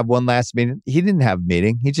 always going to have one last meeting. He didn't have a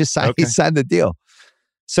meeting. He just signed. Okay. He signed the deal.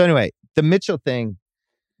 So anyway, the Mitchell thing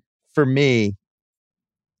for me,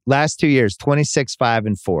 last 2 years, 26, 5,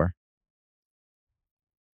 and 4,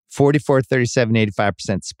 44, 37,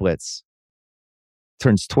 85% splits.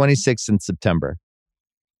 Turns 26 in September.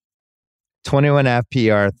 21.5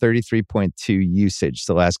 PR, 33.2 usage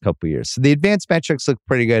the last couple of years. So the advanced metrics look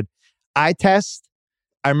pretty good. Eye test.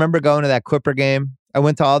 I remember going to that Clipper game. I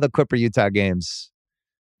went to all the Clipper Utah games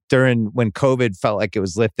during when COVID felt like it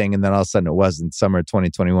was lifting, and then all of a sudden it wasn't, summer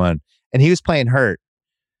 2021. And he was playing hurt.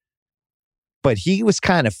 But he was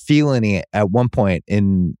kind of feeling it at one point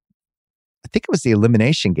in, I think it was the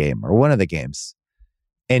elimination game or one of the games.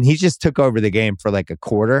 And he just took over the game for like a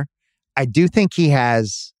quarter. I do think he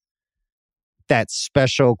has that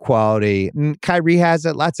special quality. And Kyrie has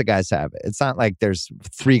it. Lots of guys have it. It's not like there's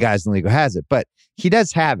 3 guys in the league who has it, but he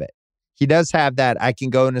does have it. He does have that. I can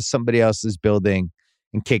go into somebody else's building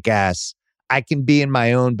and kick ass. I can be in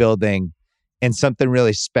my own building and something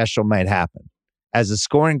really special might happen. As a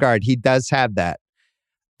scoring guard, he does have that.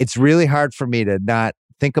 It's really hard for me to not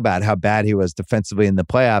think about how bad he was defensively in the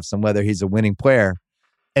playoffs and whether he's a winning player.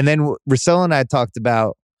 And then Russillo and I talked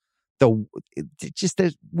about just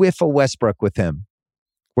a whiff of Westbrook with him,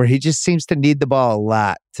 where he just seems to need the ball a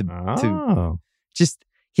lot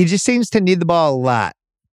he just seems to need the ball a lot.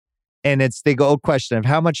 And it's the old question of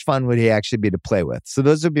how much fun would he actually be to play with? So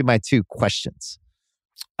those would be my 2 questions.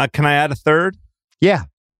 Can I add a third? Yeah.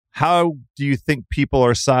 How do you think people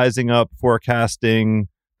are sizing up, forecasting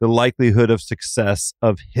the likelihood of success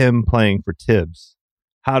of him playing for Tibbs?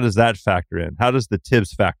 How does that factor in? How does the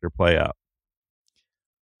Tibbs factor play out?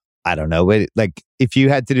 I don't know. Like, if you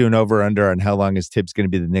had to do an over-under on how long is Tibbs going to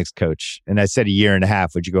be the Knicks coach, and I said 1.5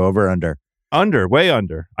 years, would you go over or under? Under, way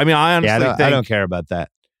under. I mean, I honestly think... I don't care about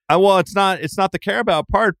that. Well, it's not the care about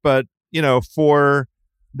part, but, you know, for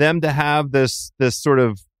them to have this sort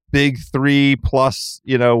of big 3 plus,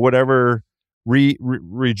 you know, whatever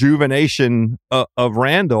rejuvenation of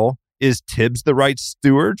Randall, is Tibbs the right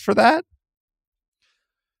steward for that?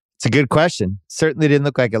 It's a good question. Certainly didn't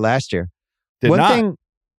look like it last year. One thing,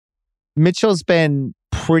 Mitchell's been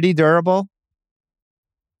pretty durable.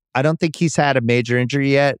 I don't think he's had a major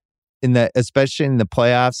injury yet. Especially in the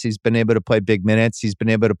playoffs, he's been able to play big minutes. He's been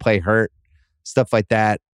able to play hurt, stuff like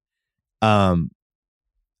that.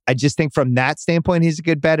 I just think from that standpoint, he's a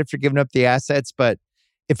good bet if you're giving up the assets. But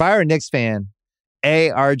if I were a Knicks fan,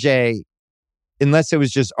 RJ, unless it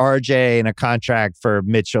was just RJ and a contract for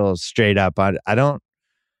Mitchell straight up,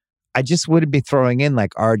 I just wouldn't be throwing in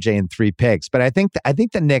like RJ and 3 picks. But I think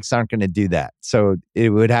the Knicks aren't going to do that. So it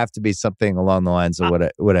would have to be something along the lines of what I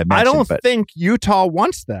mentioned. I don't think Utah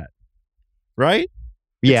wants that, right?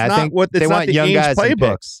 Yeah, I think they want young guys and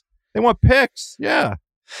picks. They want picks, yeah.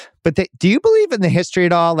 But do you believe in the history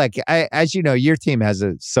at all? Like, as you know, your team has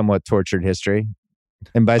a somewhat tortured history.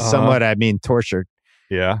 And by somewhat, I mean tortured.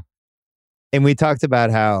 Yeah. And we talked about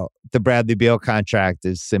how the Bradley Beal contract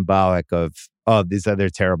is symbolic of all of these other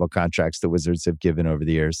terrible contracts the Wizards have given over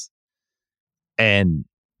the years. And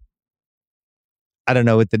I don't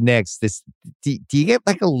know, with the Knicks, do you get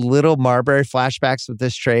like a little Marbury flashbacks with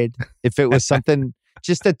this trade? If it was something,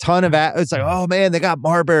 just a ton of it's like, oh man, they got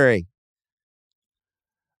Marbury.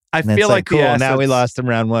 I feel like cool. The assets, now we lost him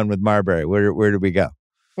round 1 with Marbury. Where did we go?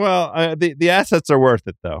 Well, the assets are worth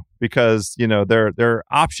it though, because you know their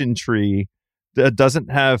option tree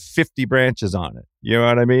doesn't have 50 branches on it. You know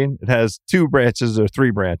what I mean? It has 2 branches or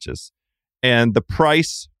 3 branches, and the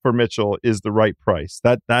price for Mitchell is the right price.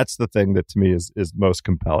 That's the thing that to me is most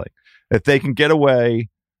compelling. If they can get away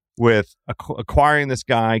with acquiring this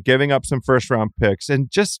guy, giving up some first round picks,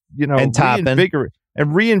 and just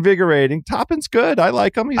reinvigorating. Toppin's good. I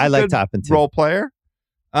like him. He's a good Toppin too. Role player.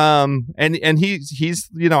 And he's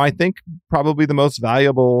you know, I think probably the most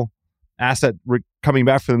valuable asset coming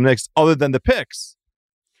back for the Knicks, other than the picks.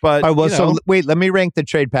 But, All right, well, you know, so wait, let me rank the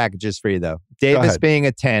trade packages for you, though. Go Davis ahead. being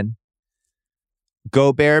a 10,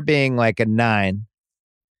 Gobert being like a 9.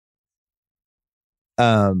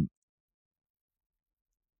 I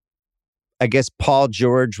guess Paul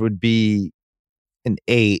George would be an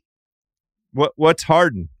 8. What's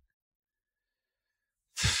Harden?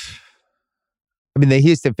 I mean, the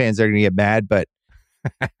Houston fans are going to get mad, but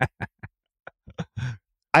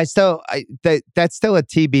that's still a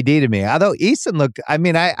TBD to me. Although Eason looked, I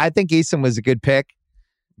mean, I think Eason was a good pick,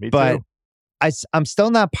 Me but too. I'm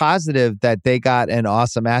still not positive that they got an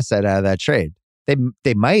awesome asset out of that trade.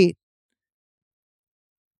 They might,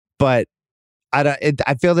 but I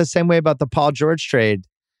feel the same way about the Paul George trade.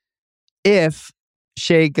 If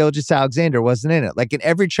Shea Gilgeous-Alexander wasn't in it, like in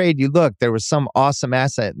every trade you look, there was some awesome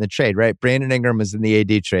asset in the trade, right? Brandon Ingram was in the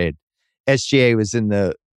AD trade, SGA was in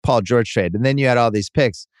the Paul George trade, and then you had all these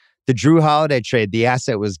picks. The Drew Holiday trade, the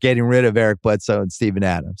asset was getting rid of Eric Bledsoe and Steven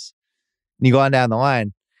Adams. And you go on down the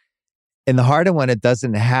line. In the Harden one, it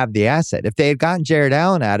doesn't have the asset. If they had gotten Jared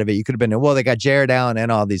Allen out of it, you could have been, well, they got Jared Allen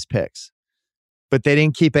and all these picks, but they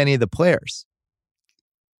didn't keep any of the players.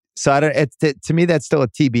 So to me, that's still a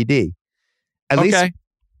TBD. At least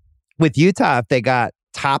with Utah, if they got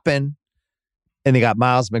Toppin and they got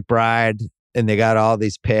Miles McBride and they got all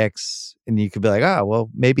these picks, and you could be like, oh, well,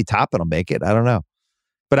 maybe Toppin will make it. I don't know.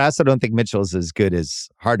 But I also don't think Mitchell's as good as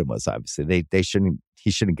Harden was, obviously.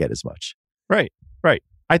 He shouldn't get as much. Right.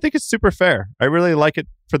 I think it's super fair. I really like it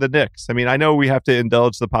for the Knicks. I mean, I know we have to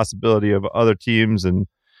indulge the possibility of other teams, and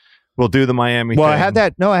we'll do the Miami thing. I have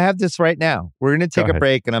that. No, I have this right now. We're going to take a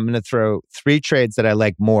break, and I'm going to throw 3 trades that I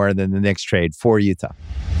like more than the Knicks trade for Utah.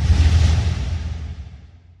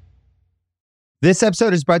 This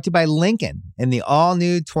episode is brought to you by Lincoln and the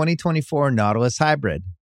all-new 2024 Nautilus Hybrid,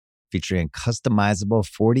 featuring a customizable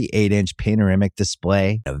 48-inch panoramic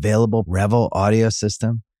display, available Revel audio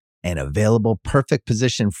system, and available perfect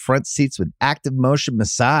position front seats with active motion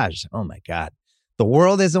massage. Oh my God. The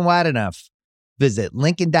world isn't wide enough. Visit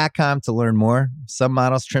Lincoln.com to learn more. Some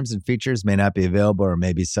models, trims, and features may not be available or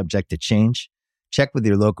may be subject to change. Check with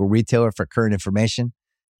your local retailer for current information.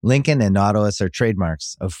 Lincoln and Nautilus are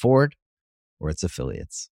trademarks of Ford or its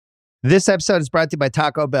affiliates. This episode is brought to you by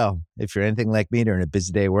Taco Bell. If you're anything like me during a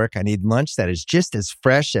busy day at work, I need lunch that is just as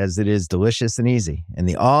fresh as it is delicious and easy. And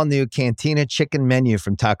the all-new Cantina chicken menu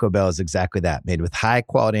from Taco Bell is exactly that, made with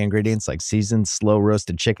high-quality ingredients like seasoned,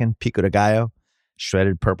 slow-roasted chicken, pico de gallo,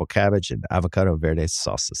 shredded purple cabbage, and avocado verde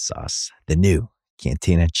salsa sauce. The new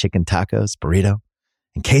Cantina chicken tacos, burrito,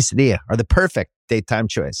 and quesadilla are the perfect daytime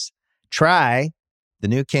choice. Try the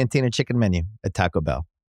new Cantina chicken menu at Taco Bell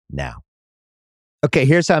now. Okay,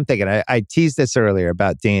 here's how I'm thinking. I teased this earlier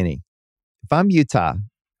about Danny. If I'm Utah,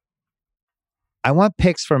 I want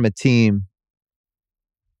picks from a team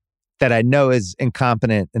that I know is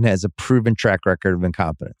incompetent and has a proven track record of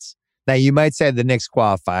incompetence. Now, you might say the Knicks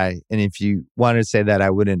qualify, and if you wanted to say that,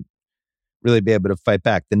 I wouldn't really be able to fight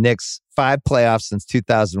back. The Knicks, 5 playoffs since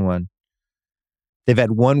 2001. They've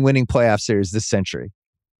had 1 winning playoff series this century.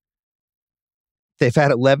 They've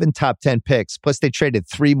had 11 top 10 picks, plus they traded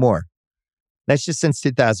 3 more. That's just since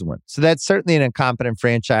 2001. So that's certainly an incompetent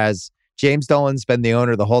franchise. James Dolan's been the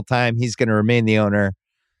owner the whole time. He's going to remain the owner.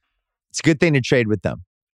 It's a good thing to trade with them.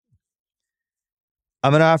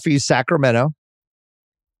 I'm going to offer you Sacramento.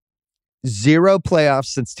 0 playoffs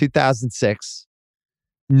since 2006.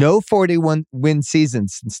 No 41-win season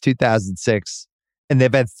since 2006. And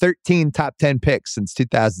they've had 13 top 10 picks since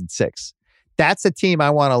 2006. That's a team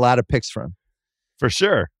I want a lot of picks from. For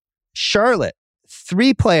sure. Charlotte.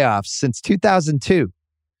 3 playoffs since 2002.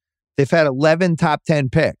 They've had 11 top 10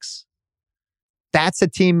 picks. That's a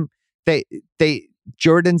team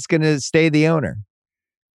Jordan's going to stay the owner.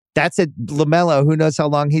 That's a LaMelo. Who knows how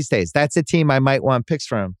long he stays? That's a team I might want picks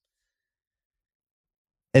from.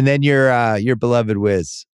 And then your beloved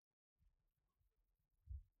Wiz.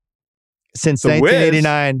 Since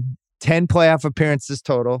 1989, 10 playoff appearances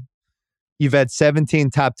total. You've had 17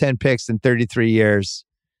 top 10 picks in 33 years.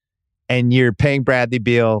 And you're paying Bradley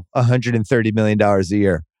Beal $130 million a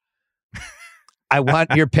year. I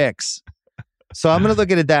want your picks. So I'm going to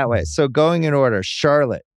look at it that way. So going in order,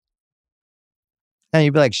 Charlotte. And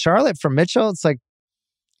you'd be like, Charlotte from Mitchell? It's like,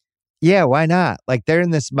 yeah, why not? Like they're in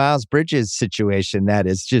this Miles Bridges situation that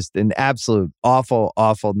is just an absolute awful,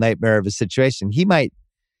 awful nightmare of a situation. He might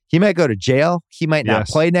go to jail. He might not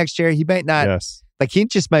play next year. He might not. Yes. Like he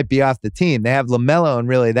just might be off the team. They have LaMelo and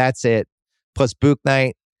really that's it. Plus Book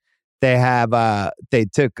Knight. They have, they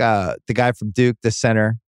took the guy from Duke, the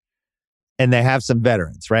center, and they have some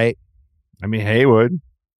veterans, right? I mean, Haywood.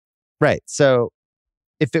 Right. So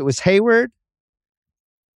if it was Hayward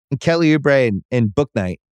and Kelly Oubre and Book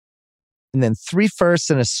Knight, and then 3 firsts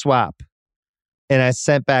and a swap. And I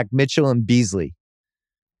sent back Mitchell and Beasley.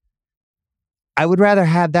 I would rather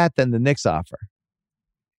have that than the Knicks offer.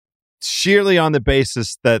 Sheerly on the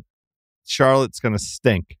basis that Charlotte's going to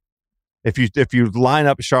stink. If you line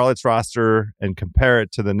up Charlotte's roster and compare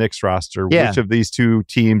it to the Knicks roster, which of these two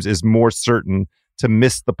teams is more certain to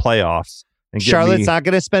miss the playoffs? And Charlotte's not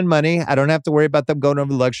going to spend money. I don't have to worry about them going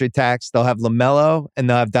over the luxury tax. They'll have LaMelo and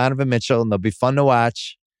they'll have Donovan Mitchell, and they'll be fun to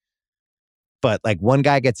watch. But like one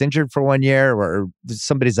guy gets injured for 1 year or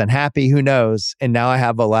somebody's unhappy, who knows? And now I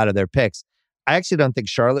have a lot of their picks. I actually don't think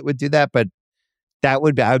Charlotte would do that, but I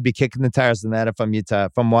would be kicking the tires on that if I'm Utah.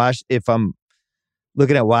 If I'm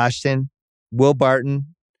looking at Washington, Will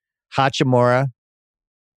Barton, Hachimura,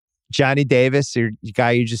 Johnny Davis, your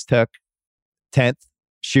guy you just took, 10th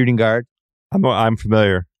shooting guard. I'm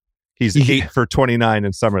familiar. He's 8 for 29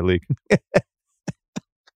 in Summer League.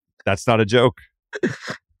 That's not a joke.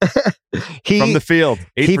 From the field,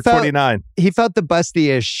 8 for 29. He felt the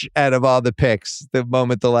busty-ish out of all the picks the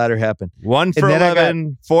moment the ladder happened. 1 for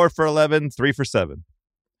 11, 4 for 11, 3 for 7.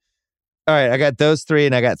 All right, I got those 3,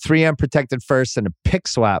 and I got 3 unprotected firsts and a pick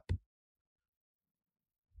swap.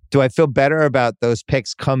 Do I feel better about those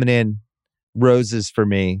picks coming in roses for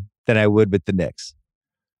me than I would with the Knicks?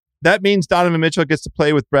 That means Donovan Mitchell gets to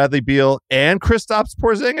play with Bradley Beal and Kristaps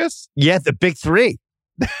Porzingis? Yeah, the big 3.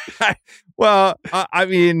 Well, I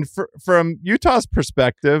mean, from Utah's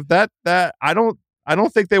perspective, that I don't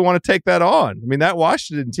think they want to take that on. I mean, that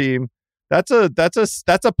Washington team, that's a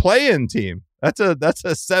play-in team. That's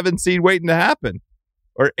a 7 seed waiting to happen,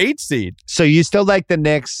 or 8 seed. So you still like the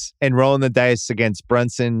Knicks and rolling the dice against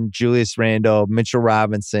Brunson, Julius Randle, Mitchell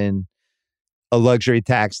Robinson, a luxury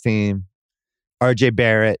tax team, RJ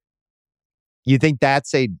Barrett. You think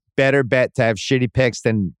that's a better bet to have shitty picks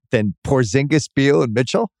than Porzingis, Beal, and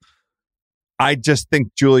Mitchell? I just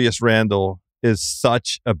think Julius Randle is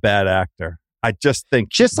such a bad actor. I just think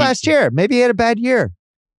last year, maybe he had a bad year.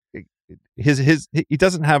 He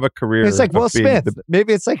doesn't have a career. It's like Will Smith.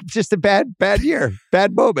 Maybe it's like just a bad year,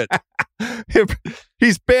 bad moment.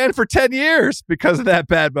 He's banned for 10 years because of that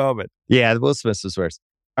bad moment. Yeah, Will Smith was worse.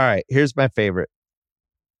 All right, here's my favorite.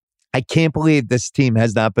 I can't believe this team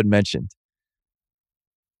has not been mentioned.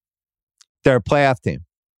 They're a playoff team.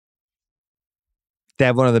 They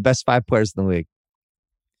have one of the best 5 players in the league.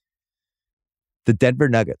 The Denver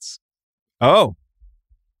Nuggets. Oh.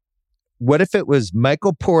 What if it was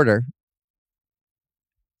Michael Porter,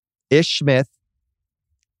 Ish Smith,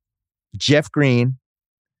 Jeff Green,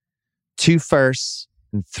 2 firsts,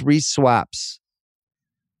 and 3 swaps.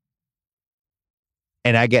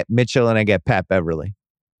 And I get Mitchell and I get Pat Beverly.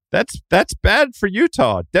 That's bad for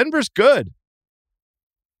Utah. Denver's good.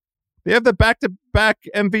 They have the back-to-back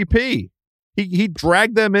MVP. He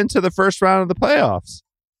dragged them into the first round of the playoffs.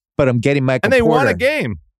 But I'm getting Michael Porter. And they won a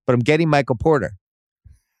game. But I'm getting Michael Porter.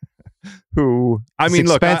 Who, I mean,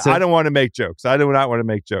 look, I don't want to make jokes. I do not want to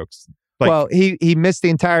make jokes. Well, he missed the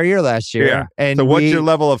entire year last year. Yeah. And so what's your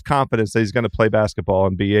level of confidence that he's going to play basketball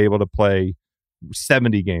and be able to play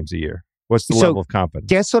 70 games a year? What's the level of confidence?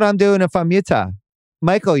 Guess what I'm doing if I'm Utah?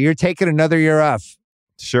 Michael, you're taking another year off.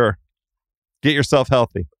 Sure. Get yourself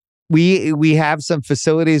healthy. We have some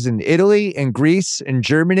facilities in Italy and Greece and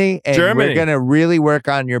Germany, and we're going to really work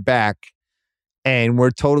on your back. And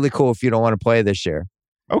we're totally cool if you don't want to play this year.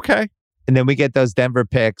 Okay. And then we get those Denver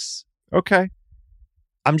picks. Okay.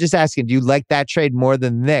 I'm just asking, do you like that trade more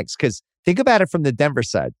than the Knicks? Because think about it from the Denver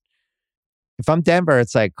side. If I'm Denver,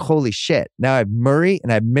 it's like, holy shit. Now I have Murray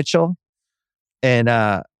and I have Mitchell and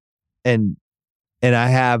I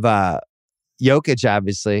have Jokic,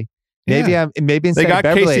 obviously. Maybe instead they got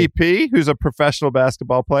of Beverly, KCP, who's a professional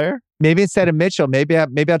basketball player. Maybe instead of Mitchell, maybe I'll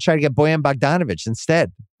try to get Bojan Bogdanovic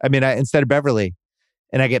instead. I mean, instead of Beverly,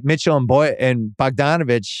 and I get Mitchell and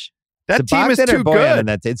Bogdanovic. That team is too good.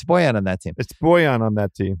 It's Bojan on that team. It's Bojan on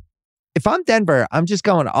that team. If I'm Denver, I'm just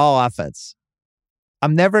going all offense.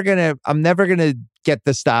 I'm never gonna get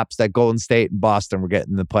the stops that Golden State and Boston were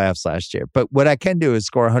getting in the playoffs last year. But what I can do is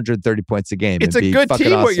score 130 points a game. It's a good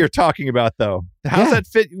team. Awesome. What you're talking about, though, how's that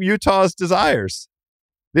fit Utah's desires?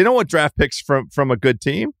 They don't want draft picks from a good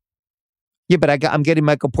team. Yeah, but I'm getting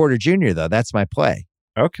Michael Porter Jr. though. That's my play.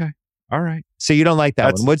 Okay, all right. So you don't like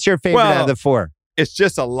that one? What's your favorite out of the 4? It's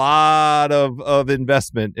just a lot of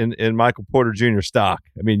investment in Michael Porter Jr. stock.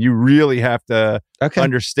 I mean, you really have to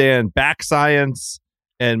understand back science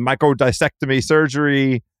and microdiscectomy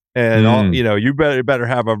surgery, and all. You know, you better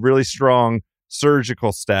have a really strong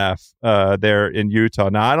surgical staff there in Utah.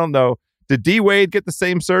 Now, I don't know. Did D Wade get the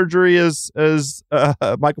same surgery as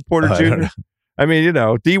Michael Porter Jr.? I mean, you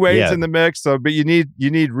know, D Wade's in the mix. So, but you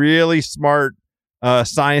need really smart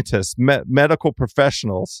scientists, medical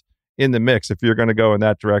professionals in the mix if you're going to go in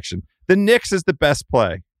that direction. The Knicks is the best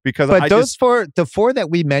play because the four that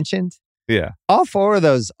we mentioned, yeah, all four of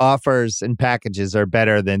those offers and packages are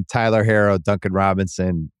better than Tyler Herro, Duncan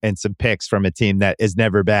Robinson, and some picks from a team that is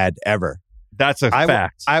never bad ever. That's a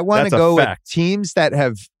fact. I want to go with teams that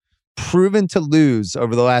have proven to lose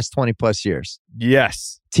over the last 20 plus years.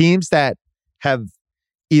 Yes. Teams that have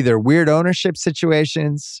either weird ownership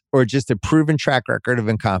situations or just a proven track record of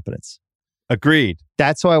incompetence. Agreed.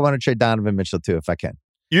 That's who I want to trade Donovan Mitchell to if I can.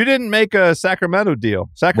 You didn't make a Sacramento deal.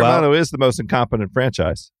 Sacramento is the most incompetent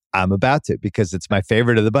franchise. I'm about to because it's my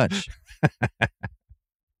favorite of the bunch.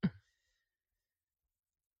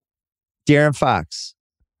 De'Aaron Fox.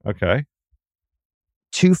 Okay.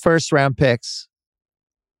 2 first-round picks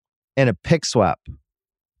and a pick swap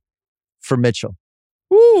for Mitchell.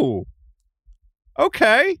 Ooh.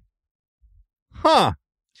 Okay. Huh.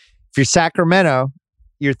 If you're Sacramento,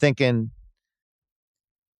 you're thinking,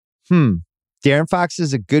 De'Aaron Fox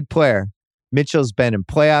is a good player. Mitchell's been in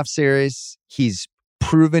playoff series. He's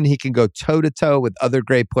proven he can go toe-to-toe with other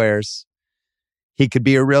great players. He could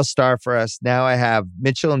be a real star for us. Now I have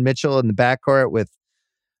Mitchell in the backcourt with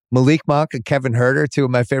Malik Monk and Kevin Huerter, 2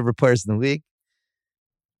 of my favorite players in the league.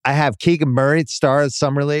 I have Keegan Murray, star of the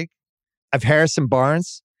Summer League. I have Harrison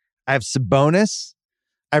Barnes. I have Sabonis.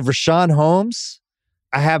 I have Rashawn Holmes.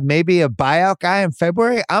 I have maybe a buyout guy in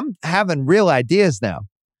February. I'm having real ideas now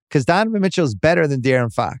because Donovan Mitchell is better than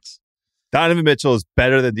De'Aaron Fox. Donovan Mitchell is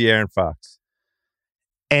better than De'Aaron Fox.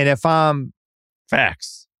 And if I'm...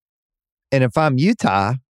 Facts. And if I'm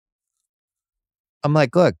Utah, I'm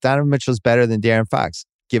like, look, Donovan Mitchell's better than De'Aaron Fox.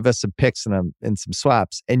 Give us some picks and some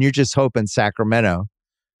swaps. And you're just hoping Sacramento,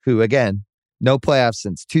 who, again, no playoffs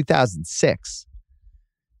since 2006.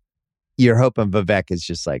 You're hoping Vivek is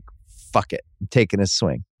just like, fuck it. I'm taking a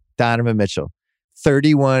swing. Donovan Mitchell,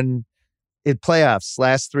 31 in playoffs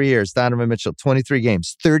last 3 years. Donovan Mitchell, 23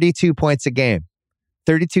 games, 32 points a game,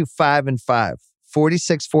 32, 5 and 5,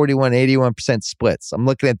 46, 41, 81% splits. I'm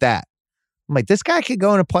looking at that. I'm like, this guy could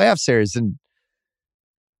go in a playoff series and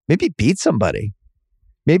maybe beat somebody.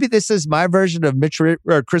 Maybe this is my version of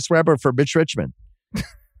Chris Webber for Mitch Richmond.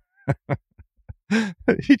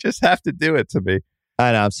 You just have to do it to me.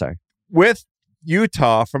 I know, I'm sorry. With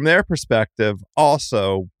Utah, from their perspective,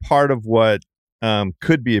 also part of what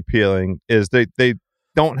could be appealing is they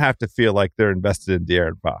don't have to feel like they're invested in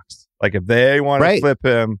De'Aaron Fox. Like if they want to flip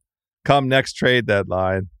him come next trade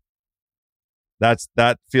deadline,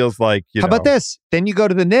 that feels like, How about this? Then you go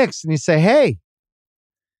to the Knicks and you say, hey,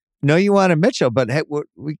 no, you wanted Mitchell, but hey,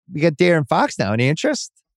 we got De'Aaron Fox now. Any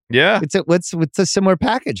interest? Yeah. What's a similar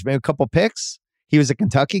package? Maybe a couple picks. He was a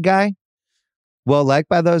Kentucky guy. Well liked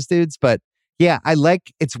by those dudes. But yeah,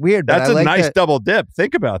 it's weird. That's but a nice double dip.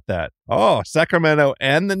 Think about that. Oh, Sacramento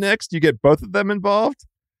and the Knicks, you get both of them involved.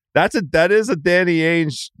 That is a Danny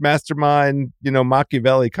Ainge mastermind,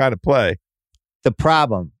 Machiavelli kind of play. The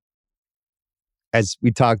problem, as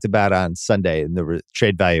we talked about on Sunday in the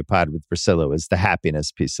Trade Value Pod with Priscilla, was the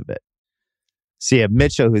happiness piece of it. So you have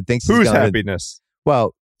Mitchell who thinks whose happiness?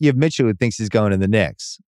 Well, you have Mitchell who thinks he's going to the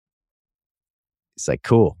Knicks. He's like,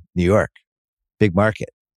 cool, New York, big market.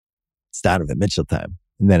 It's Donovan Mitchell time.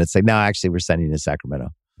 And then it's like, no, actually, we're sending you to Sacramento.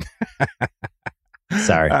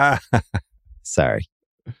 Sorry.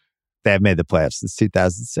 They haven't made the playoffs since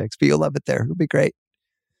 2006, but you'll love it there. It'll be great.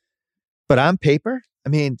 But on paper, I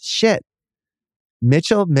mean, shit.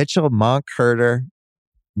 Mitchell, Monk, Huerter,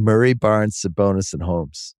 Murray, Barnes, Sabonis, and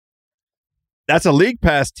Holmes. That's a league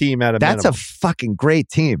pass team at a minimum. That's a fucking great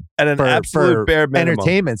team. At an absolute bare minimum.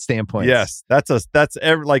 Entertainment standpoint. Yes. It's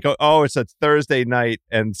a Thursday night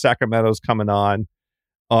and Sacramento's coming on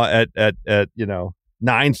at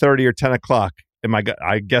 9:30 or 10 o'clock.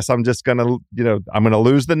 I guess I'm just going to, I'm going to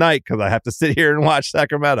lose the night because I have to sit here and watch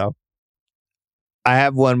Sacramento. I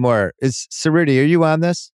have one more. Is Cerruti, are you on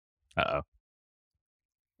this? Uh-oh.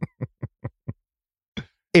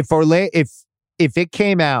 If it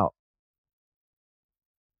came out,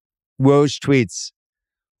 Woj tweets,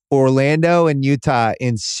 Orlando and Utah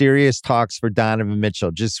in serious talks for Donovan Mitchell.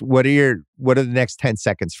 Just what are the next 10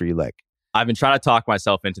 seconds for you, Lick? I've been trying to talk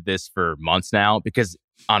myself into this for months now because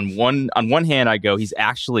on one hand I go, he's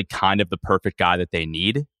actually kind of the perfect guy that they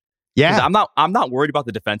need. Yeah. I'm not worried about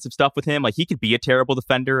the defensive stuff with him. Like he could be a terrible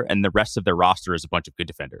defender and the rest of their roster is a bunch of good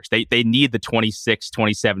defenders. They need the 26,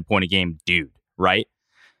 27 point a game dude, right?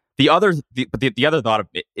 The other thought of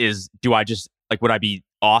it is, do I just like, would I be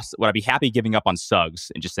happy giving up on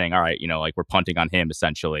Suggs and just saying, all right, we're punting on him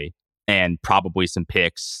essentially and probably some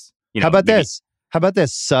picks. How about this?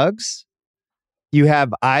 Suggs You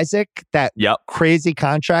have Isaac, that Yep. crazy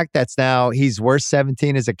contract that's now he's worth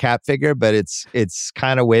 17 as a cap figure, but it's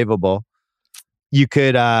kind of waivable. You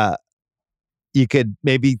could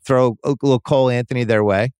maybe throw a little Cole Anthony their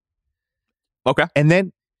way. Okay. And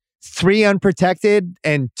then 3 unprotected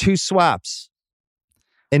and 2 swaps.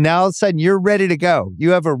 And now all of a sudden you're ready to go.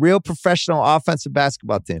 You have a real professional offensive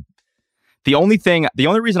basketball team. The only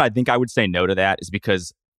reason I think I would say no to that is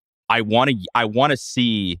because I want to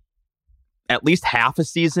see at least half a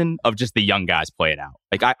season of just the young guys play it out.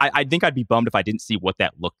 Like I think I'd be bummed if I didn't see what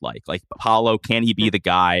that looked like. Like Paulo, can he be the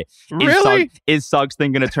guy? Really? Is Suggs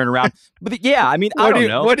thing going to turn around? But yeah, I mean, I don't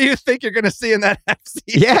know. What do you think you're going to see in that half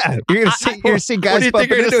season? Yeah, you're gonna see guys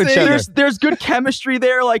bumping into each other. There's good chemistry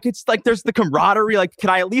there. Like it's like there's the camaraderie. Like, can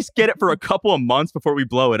I at least get it for a couple of months before we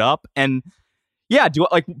blow it up? And yeah,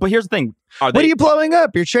 but here's the thing. What are you blowing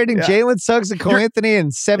up? You're trading Jalen Suggs and Cole Anthony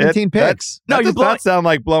and 17 picks. That does not sound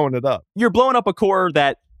like blowing it up. You're blowing up a core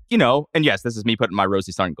that, and yes, this is me putting my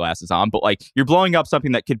rosy sunglasses on, but like you're blowing up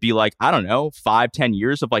something that could be like, I don't know, 5-10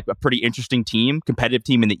 years of like a pretty interesting team, competitive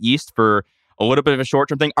team in the East for a little bit of a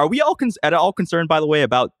short-term thing. Are we all at all concerned, by the way,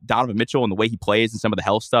 about Donovan Mitchell and the way he plays and some of the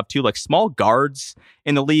health stuff too? Like small guards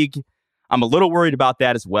in the league, I'm a little worried about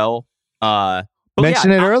that as well.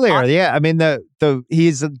 Mentioned it earlier. I mean,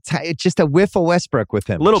 he's just a whiff of Westbrook with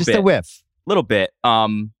him. A whiff. Little bit.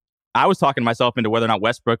 I was talking myself into whether or not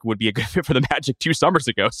Westbrook would be a good fit for the Magic 2 summers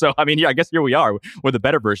ago. So, I mean, yeah, I guess here we are with a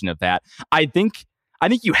better version of that. I think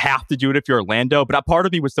you have to do it if you're Orlando, but a part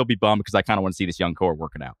of me would still be bummed because I kind of want to see this young core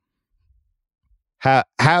working out.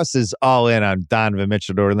 House is all in on Donovan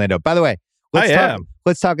Mitchell to Orlando. By the way,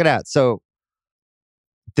 let's talk it out. So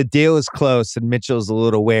the deal is close and Mitchell's a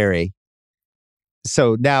little wary.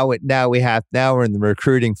 So now we're in the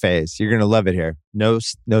recruiting phase. You're going to love it here. No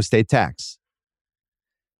state tax.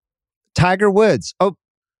 Tiger Woods. Oh,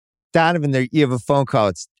 Donovan, there you have a phone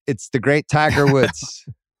call. It's the great Tiger Woods.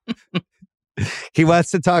 He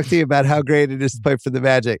wants to talk to you about how great it is to play for the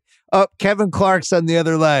Magic. Oh, Kevin Clark's on the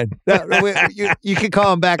other line. You can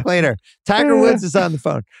call him back later. Tiger Woods is on the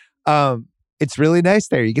phone. It's really nice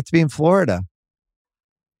there. You get to be in Florida.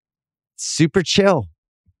 Super chill.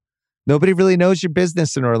 Nobody really knows your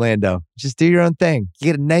business in Orlando. Just do your own thing. You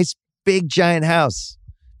get a nice, big, giant house.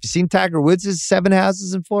 You seen Tiger Woods' 7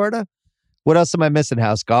 houses in Florida? What else am I missing?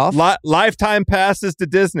 House golf? Lifetime passes to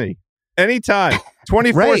Disney. Anytime.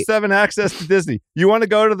 24/7 access to Disney. You want to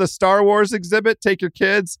go to the Star Wars exhibit? Take your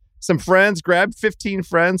kids, some friends, grab 15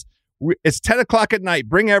 friends. It's 10 o'clock at night.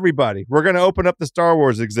 Bring everybody. We're going to open up the Star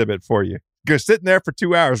Wars exhibit for you. Go sitting there for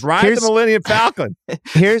 2 hours. Ride the Millennium Falcon.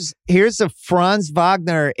 Here's a Franz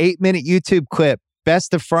Wagner 8-minute YouTube clip.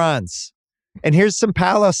 Best of Franz. And here's some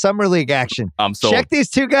Palo Summer League action. I'm sold. Check these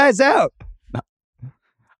 2 guys out.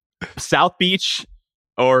 South Beach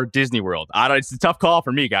or Disney World. It's a tough call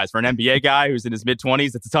for me, guys. For an NBA guy who's in his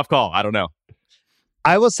mid-20s, it's a tough call. I don't know.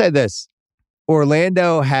 I will say this.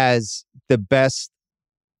 Orlando has the best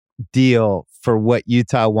deal for what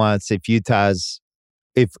Utah wants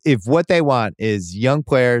if what they want is young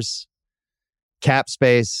players, cap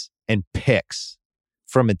space, and picks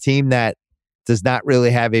from a team that does not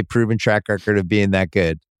really have a proven track record of being that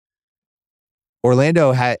good.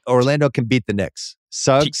 Orlando can beat the Knicks.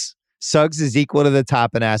 Suggs is equal to the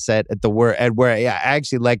top in asset where I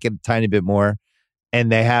actually like it a tiny bit more,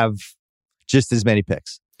 and they have just as many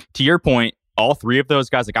picks. To your point, all 3 of those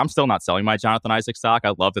guys, like I'm still not selling my Jonathan Isaac stock.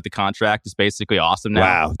 I love that the contract is basically awesome now.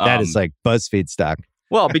 Wow, that is like BuzzFeed stock.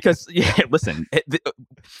 Well, because listen,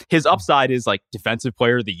 his upside is like defensive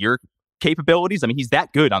player of the year capabilities. I mean, he's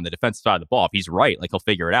that good on the defensive side of the ball. If he's right, like he'll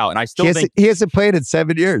figure it out. And I still think he hasn't played in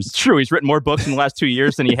 7 years. It's true. He's written more books in the last 2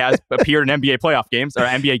 years than he has appeared in NBA playoff games or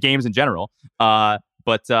NBA games in general.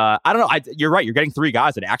 But I don't know. You're right. You're getting 3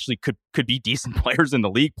 guys that actually could be decent players in the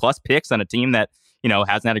league, plus picks on a team that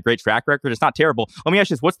hasn't had a great track record. It's not terrible. Let me ask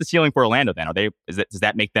you this: what's the ceiling for Orlando then? Does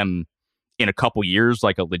that make them in a couple years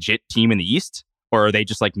like a legit team in the East? Or are they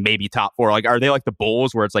just like maybe top 4? Like, are they like the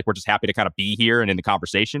Bulls where it's like we're just happy to kind of be here and in the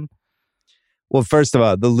conversation? Well, first of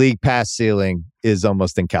all, the league pass ceiling is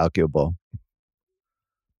almost incalculable.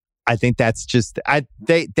 I think that's just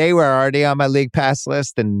they were already on my league pass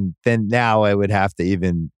list, and then now I would have to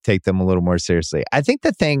even take them a little more seriously. I think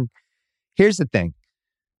here's the thing.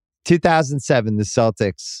 2007, the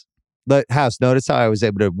Celtics. House, notice how I was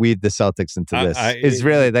able to weave the Celtics into this. It's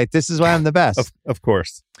really like, this is why I'm the best. Of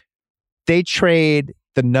course. They trade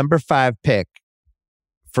the number 5 pick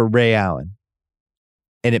for Ray Allen.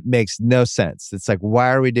 And it makes no sense. It's like,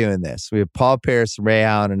 why are we doing this? We have Paul Pierce, Ray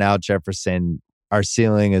Allen, and Al Jefferson. Our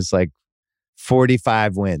ceiling is like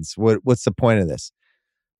 45 wins. What's the point of this?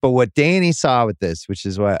 But what Danny saw with this, which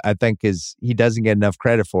is what I think is he doesn't get enough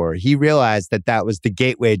credit for, he realized that was the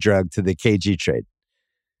gateway drug to the KG trade.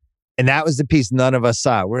 And that was the piece none of us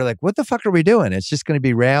saw. We're like, what the fuck are we doing? It's just going to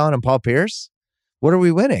be Ray Allen and Paul Pierce? What are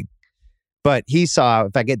we winning? But he saw,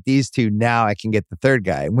 if I get these two, now I can get the third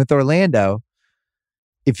guy. And with Orlando,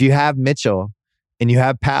 if you have Mitchell and you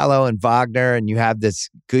have Paolo and Wagner and you have this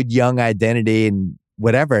good young identity and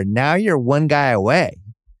whatever, now you're one guy away.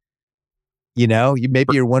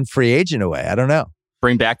 Maybe you're one free agent away. I don't know.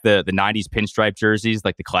 Bring back the 90s pinstripe jerseys,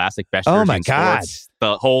 like the classic best jersey. Oh my in God. Sports.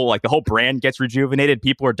 The whole brand gets rejuvenated.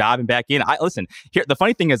 People are diving back in. Listen, here, the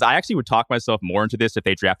funny thing is I actually would talk myself more into this if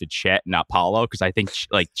they drafted Chet and not Paolo, because I think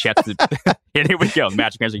Chet's and here we go. The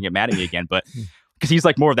Magic fans are gonna get mad at me again, but because he's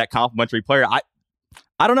like more of that complimentary player.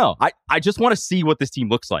 I don't know. I just want to see what this team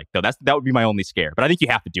looks like, though. That would be my only scare. But I think you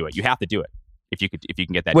have to do it. You have to do it. If you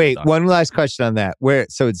can get that. Wait, one last question on that.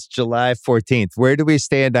 So it's July 14th. Where do we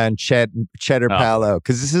stand on Chet or Paolo?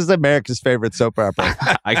 Because this is America's favorite soap opera.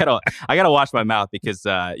 I gotta watch my mouth because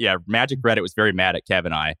Magic Reddit was very mad at Kev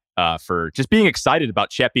and I for just being excited about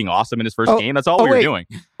Chet being awesome in his first game. That's all we were doing.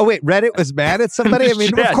 Oh wait, Reddit was mad at somebody? I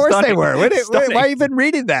mean, of course they were. Why are you even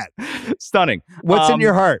reading that? Stunning. What's in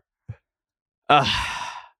your heart?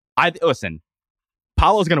 Listen,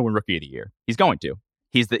 Paolo's going to win Rookie of the Year. He's going to.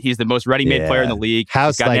 He's the most ready-made player in the league.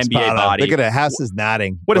 House He's got an NBA body. Look at it. House is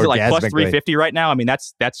nodding. What is it, like plus 350 right now? I mean,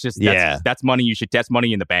 that's money that's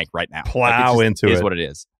money in the bank right now. Plow into it. Is what it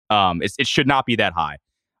is. It should not be that high.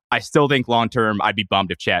 I still think long-term, I'd be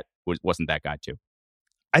bummed if Chet wasn't that guy too.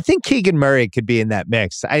 I think Keegan Murray could be in that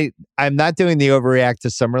mix. I'm not doing the overreact to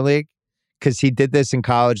Summer League because he did this in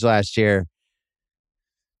college last year.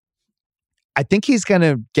 I think he's going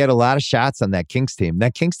to get a lot of shots on that Kings team.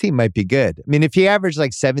 That Kings team might be good. I mean, if he averaged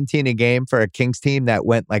like 17 a game for a Kings team that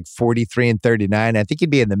went like 43 and 39, I think he'd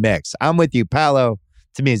be in the mix. I'm with you. Paolo,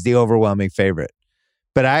 to me, is the overwhelming favorite.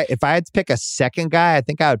 But if I had to pick a second guy, I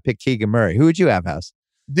think I would pick Keegan Murray. Who would you have, House?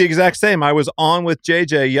 The exact same. I was on with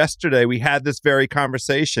JJ yesterday. We had this very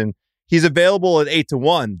conversation. He's available at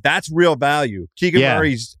 8-1. That's real value. Keegan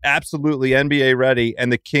Murray's absolutely NBA ready,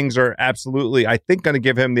 and the Kings are absolutely, I think, going to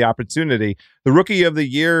give him the opportunity. The Rookie of the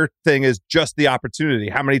Year thing is just the opportunity.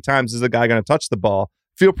 How many times is the guy going to touch the ball?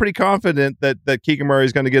 Feel pretty confident that Keegan Murray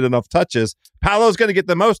is going to get enough touches. Paolo's going to get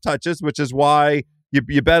the most touches, which is why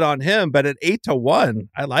you bet on him. But at 8-1,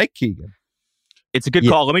 I like Keegan. It's a good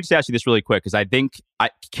call. Let me just ask you this really quick, because I think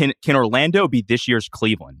can Orlando be this year's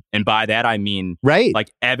Cleveland? And by that I mean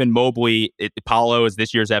like Evan Mobley. Paolo is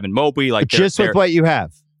this year's Evan Mobley. Like just with what you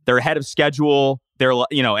have, they're ahead of schedule. They're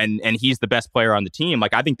and he's the best player on the team.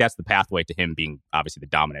 Like I think that's the pathway to him being obviously the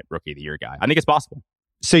dominant Rookie of the Year guy. I think it's possible.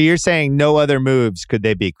 So you're saying no other moves could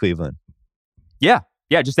they beat Cleveland? Yeah,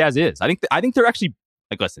 just as is. I think they're actually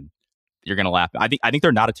listen. You're gonna laugh. I think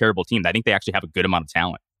they're not a terrible team. I think they actually have a good amount of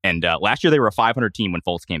talent. And last year they were a 500 team when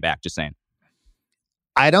Fultz came back. Just saying.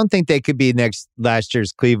 I don't think they could be last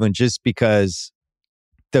year's Cleveland just because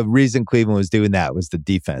the reason Cleveland was doing that was the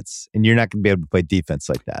defense. And you're not going to be able to play defense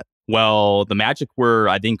like that. Well, the Magic were,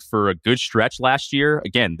 I think, for a good stretch last year.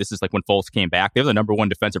 Again, this is like when Fultz came back. They were the number one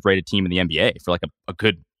defensive rated team in the NBA for like a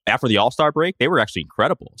good, after the All-Star break, they were actually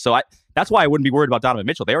incredible. So that's why I wouldn't be worried about Donovan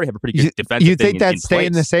Mitchell. They already have a pretty good defensive You think that's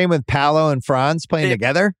staying place. The same with Paolo and Franz playing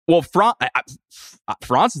together? Well,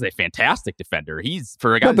 Franz is a fantastic defender. He's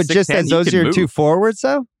for a guy. No, but just as those are your two forwards,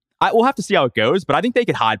 though. We'll have to see how it goes. But I think they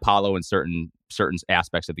could hide Paolo in certain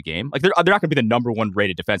aspects of the game. Like they're not going to be the number one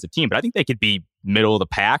rated defensive team, but I think they could be middle of the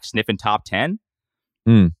pack, sniffing top 10.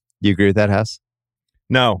 You agree with that, House?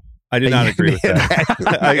 No. I do not agree with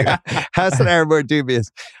that. House and I are more dubious.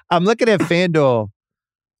 I'm looking at FanDuel.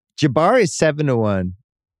 Jabari's 7-1.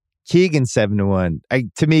 Keegan's 7-1.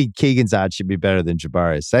 To me, Keegan's odds should be better than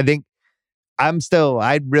Jabari's. I think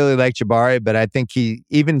I'd really like Jabari, but I think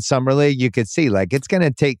even Summer League, you could see like it's going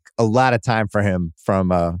to take a lot of time for him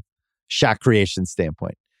from a shot creation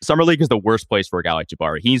standpoint. Summer League is the worst place for a guy like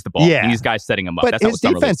Jabari. He's the ball. Yeah. These guys setting him up. But that's his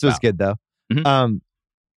not what defense was about. good, though. Mm-hmm.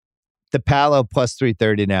 The Paolo plus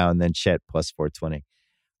 330 now, and then Chet plus 420.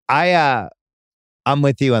 I'm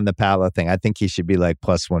with you on the Paolo thing. I think he should be like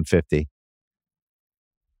plus 150.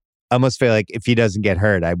 I almost feel like if he doesn't get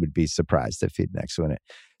hurt, I would be surprised if he'd next win it.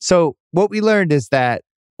 So what we learned is that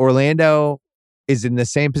Orlando is in the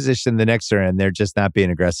same position the Knicks are in. They're just not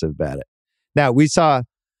being aggressive about it. Now,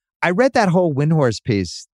 I read that whole Windhorse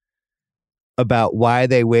piece about why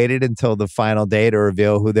they waited until the final day to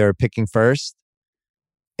reveal who they were picking first.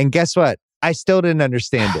 And guess what? I still didn't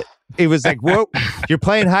understand it. It was like, whoa, you're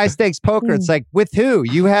playing high stakes poker. It's like, with who?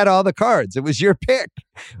 You had all the cards. It was your pick.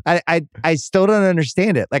 I still don't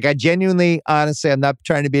understand it. Like, I genuinely, honestly, I'm not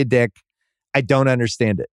trying to be a dick. I don't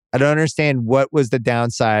understand it. I don't understand what was the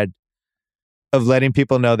downside of letting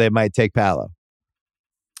people know they might take Paolo.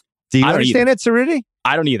 Do you understand it, Cerruti?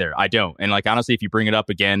 I don't either. I don't. And like, honestly, if you bring it up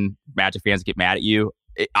again, Magic fans get mad at you.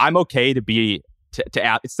 I'm okay to be, to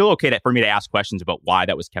ask. It's still okay for me to ask questions about why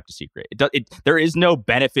that was kept a secret. There is no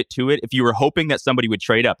benefit to it. If you were hoping that somebody would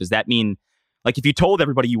trade up, does that mean, like, if you told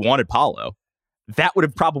everybody you wanted Paolo, that would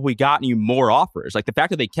have probably gotten you more offers. Like, the fact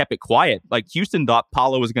that they kept it quiet, like, Houston thought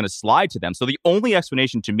Paolo was going to slide to them. So the only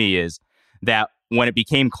explanation to me is that when it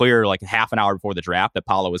became clear, like half an hour before the draft, that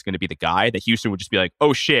Paolo was going to be the guy, that Houston would just be like,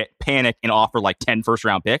 oh shit, panic and offer like 10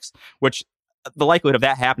 first-round picks, which the likelihood of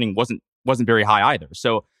that happening wasn't very high either.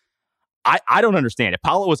 So I don't understand. If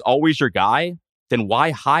Paolo was always your guy, then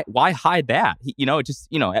why hide that? It just,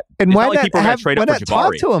 and why not like people are going to trade up for Jabari.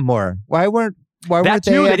 Talk to him more? Why weren't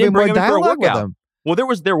they didn't bring him for a dialogue with workout? him? Well,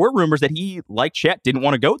 there were rumors that he, like Chet, didn't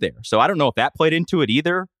want to go there. So I don't know if that played into it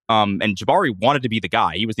either. And Jabari wanted to be the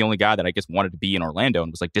guy. He was the only guy that I guess wanted to be in Orlando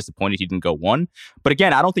and was like disappointed he didn't go one. But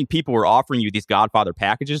again, I don't think people were offering you these Godfather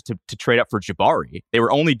packages to trade up for Jabari. They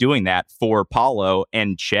were only doing that for Paolo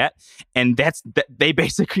and Chet. And they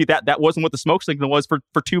basically, that wasn't what the smoke signal was for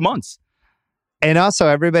 2 months. And also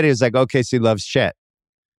everybody was like, OKC loves Chet.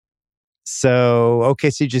 So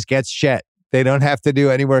OKC just gets Chet. They don't have to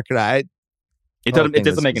do any work. It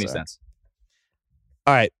doesn't make any sense.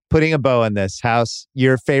 All right, putting a bow on this, House,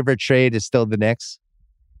 your favorite trade is still the Knicks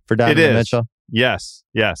for Donovan Mitchell? Yes.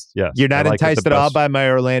 You're not enticed at all by my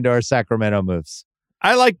Orlando or Sacramento moves?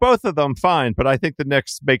 I like both of them fine, but I think the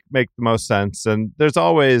Knicks make the most sense. And there's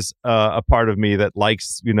always a part of me that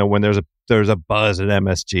likes, when there's a buzz at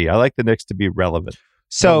MSG. I like the Knicks to be relevant.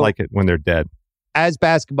 So I don't like it when they're dead. As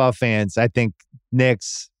basketball fans, I think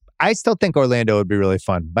Knicks... I still think Orlando would be really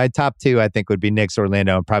fun. My top two, I think, would be Knicks,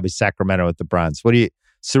 Orlando, and probably Sacramento with the Bronze.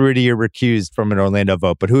 Cerruti, you're recused from an Orlando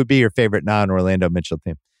vote, but who would be your favorite non-Orlando Mitchell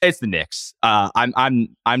team? It's the Knicks.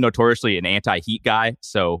 I'm notoriously an anti-Heat guy,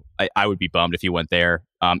 so I would be bummed if he went there.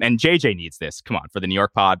 And JJ needs this. Come on, for the New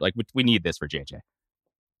York pod, like we need this for JJ.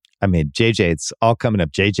 I mean, JJ, it's all coming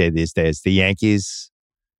up JJ these days. The Yankees.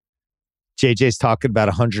 JJ's talking about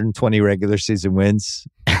 120 regular season wins.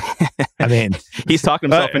 I mean, he's talking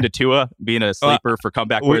himself into Tua being a sleeper for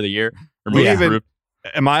comeback player of the year.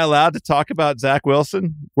 Am I allowed to talk about Zach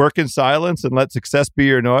Wilson? Work in silence and let success be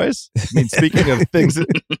your noise. I mean, speaking of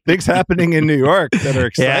things happening in New York that are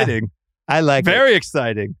exciting. Yeah, I like very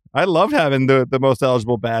exciting. I love having the most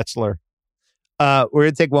eligible bachelor. We're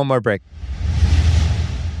gonna take one more break.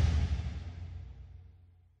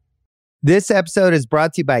 This episode is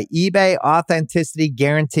brought to you by eBay Authenticity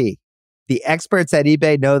Guarantee. The experts at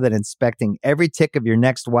eBay know that inspecting every tick of your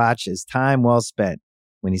next watch is time well spent.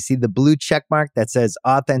 When you see the blue check mark that says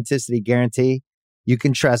Authenticity Guarantee, you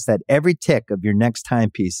can trust that every tick of your next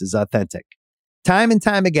timepiece is authentic. Time and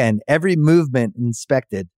time again, every movement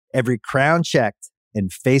inspected, every crown checked,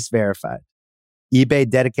 and face verified. eBay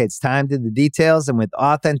dedicates time to the details, and with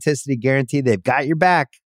Authenticity Guarantee, they've got your back.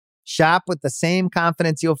 Shop with the same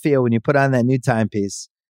confidence you'll feel when you put on that new timepiece.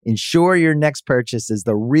 Ensure your next purchase is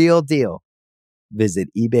the real deal. Visit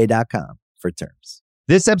eBay.com for terms.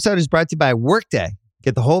 This episode is brought to you by Workday.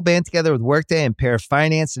 Get the whole band together with Workday and pair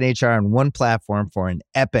finance and HR on one platform for an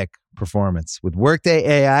epic performance. With Workday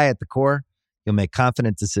AI at the core, you'll make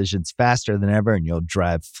confident decisions faster than ever, and you'll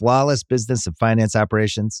drive flawless business and finance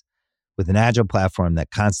operations with an agile platform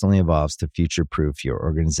that constantly evolves to future-proof your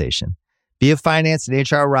organization. Be a finance and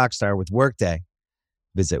HR rockstar with Workday.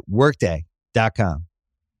 Visit workday.com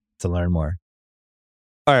to learn more.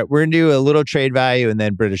 All right, we're going to do a little trade value and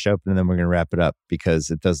then British Open, and then we're going to wrap it up because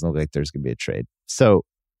it doesn't look like there's going to be a trade. So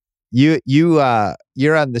you're on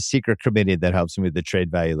the secret committee that helps me with the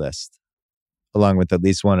trade value list, along with at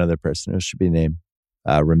least one other person who should be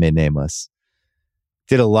remain nameless.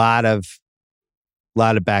 Did a lot of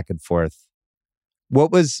back and forth.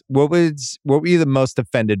 What were you the most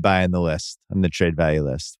offended by on the trade value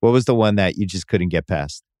list? What was the one that you just couldn't get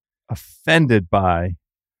past? Offended by?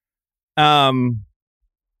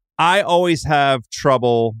 I always have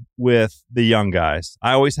trouble with the young guys.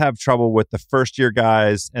 I always have trouble with the first year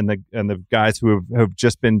guys and the guys who have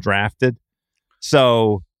just been drafted.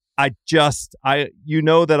 So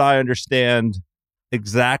that I understand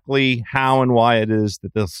exactly how and why it is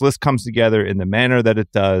that this list comes together in the manner that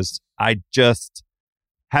it does.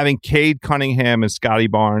 Having Cade Cunningham and Scotty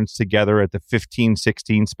Barnes together at the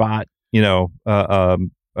 15-16 spot,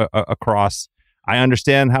 across. I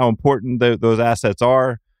understand how important those assets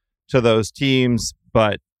are to those teams,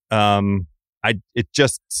 but it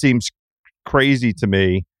just seems crazy to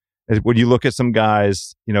me when you look at some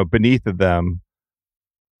guys, beneath of them,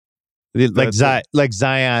 Like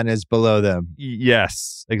Zion is below them.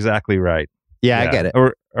 Yes, exactly right. Yeah, I get it.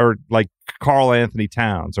 Or like Karl Anthony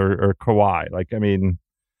Towns or Kawhi. Like, I mean,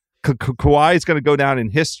 Kawhi is going to go down in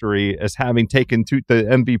history as having taken the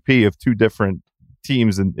MVP of two different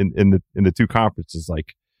teams in the two conferences.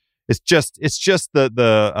 Like, it's just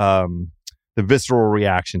the visceral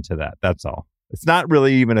reaction to that. That's all. It's not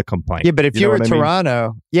really even a complaint. Yeah, but if you were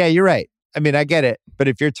Toronto, yeah, you're right. I mean, I get it. But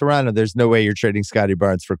if you're Toronto, there's no way you're trading Scotty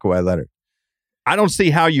Barnes for Kawhi Leonard. I don't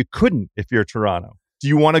see how you couldn't if you're Toronto. Do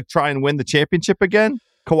you want to try and win the championship again?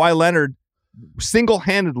 Kawhi Leonard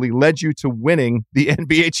single-handedly led you to winning the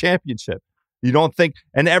NBA championship. You don't think?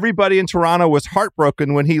 And everybody in Toronto was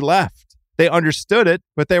heartbroken when he left. They understood it,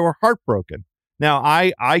 but they were heartbroken. Now,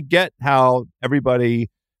 I get how everybody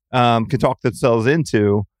can talk themselves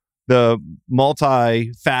into the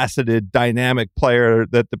multifaceted, dynamic player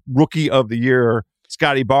that the rookie of the year,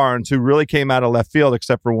 Scotty Barnes, who really came out of left field,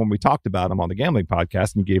 except for when we talked about him on the gambling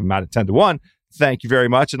podcast and you gave him out at 10-1. Thank you very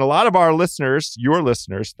much. And a lot of our listeners, your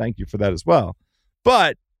listeners, thank you for that as well.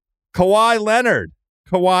 But Kawhi Leonard,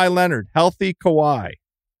 healthy Kawhi.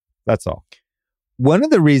 That's all. One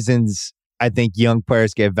of the reasons I think young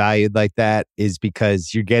players get valued like that is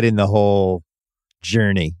because you're getting the whole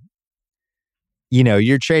journey. You know,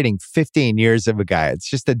 you're trading 15 years of a guy. It's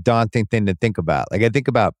just a daunting thing to think about. Like, I think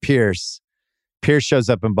about Pierce. Pierce shows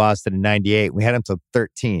up in Boston in 98. We had him till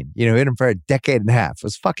 13. You know, we had him for a decade and a half. It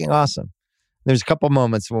was fucking awesome. There's a couple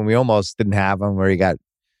moments when we almost didn't have him where he got,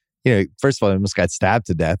 you know, first of all, he almost got stabbed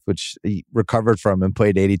to death, which he recovered from and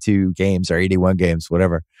played 82 games or 81 games,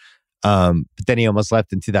 whatever. But then he almost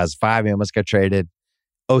left in 2005. He almost got traded.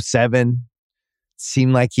 2007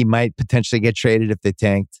 seemed like he might potentially get traded if they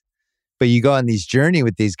tanked. But you go on these journey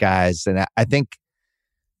with these guys, and I think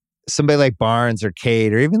somebody like Barnes or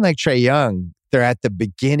Cade or even like Trae Young, they're at the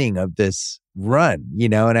beginning of this run, you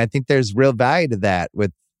know, and I think there's real value to that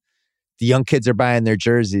with the young kids are buying their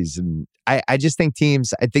jerseys. And I just think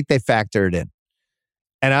teams, I think they factor it in.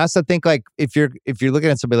 And I also think like if you're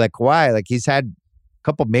looking at somebody like Kawhi, like he's had a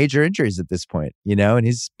couple major injuries at this point, you know, and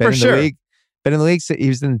he's been the league. Been in the league. So he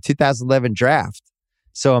was in the 2011 draft.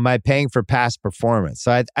 So am I paying for past performance?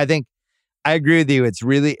 So I think I agree with you.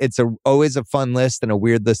 It's always a fun list and a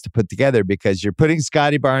weird list to put together because you're putting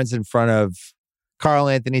Scotty Barnes in front of Karl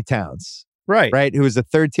Anthony Towns. Right. Who was a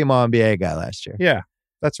third team All-NBA guy last year. Yeah,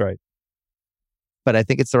 that's right. But I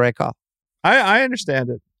think it's the right call. I understand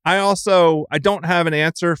it. I don't have an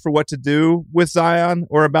answer for what to do with Zion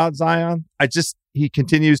or about Zion. He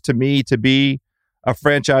continues to me to be a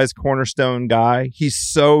franchise cornerstone guy. He's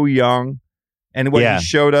so young. And what he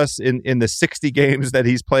showed us in the 60 games that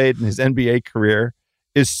he's played in his NBA career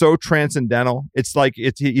is so transcendental. It's like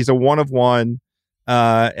he's a one of one.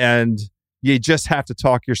 And you just have to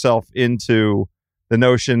talk yourself into the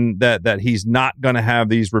notion that he's not going to have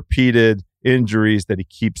these repeated injuries that he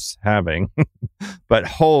keeps having. But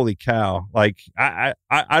holy cow, like I'm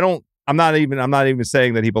not even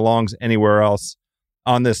saying that he belongs anywhere else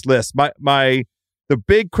on this list. The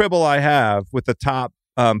big quibble I have with the top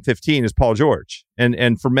 15 is Paul George,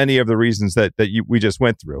 and for many of the reasons that we just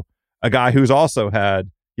went through, a guy who's also had,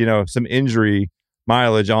 you know, some injury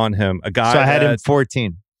mileage on him. A guy. So I had him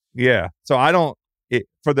 14. Yeah. So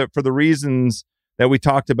for the reasons that we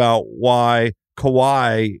talked about why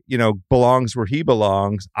Kawhi, you know, belongs where he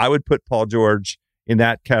belongs, I would put Paul George in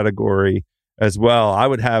that category as well. I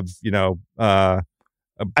would have, you know,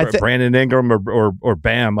 Brandon Ingram or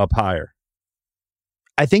Bam up higher.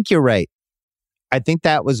 I think you're right. I think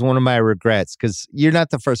that was one of my regrets because you're not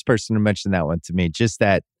the first person to mention that one to me. Just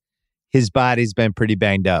that his body's been pretty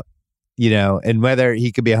banged up, you know, and whether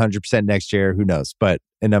he could be 100% next year, who knows?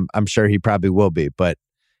 And I'm sure he probably will be, but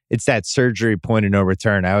it's that surgery point of no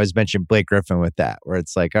return. I always mention Blake Griffin with that, where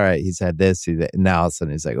it's like, all right, he's had this, and now all of a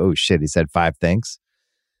sudden he's like, oh shit, he's had 5 things.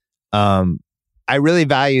 I really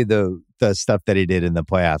value the stuff that he did in the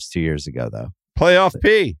playoffs 2 years ago, though. Playoff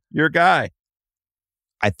P, your guy.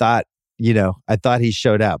 I thought he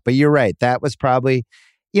showed out, but you're right. That was probably,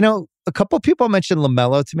 you know, a couple of people mentioned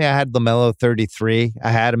LaMelo to me. I had LaMelo 33.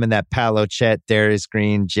 I had him in that Paolo Chet, Darius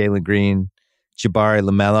Green, Jalen Green, Jabari,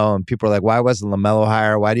 LaMelo, and people are like, why wasn't LaMelo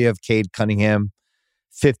higher? Why do you have Cade Cunningham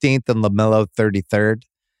 15th and LaMelo 33rd?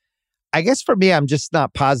 I guess for me, I'm just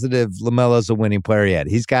not positive LaMelo's a winning player yet.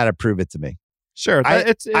 He's got to prove it to me. Sure,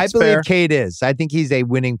 I believe fair. Cade is. I think he's a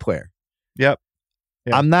winning player. Yep.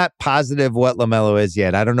 I'm not positive what LaMelo is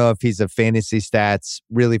yet. I don't know if he's a fantasy stats,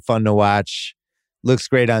 really fun to watch, looks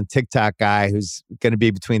great on TikTok guy who's going to be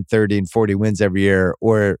between 30 and 40 wins every year,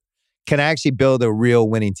 or can I actually build a real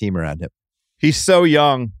winning team around him? He's so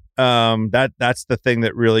young. That's the thing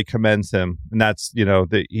that really commends him, and that's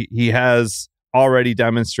that he has already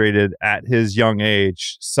demonstrated at his young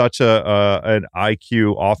age such an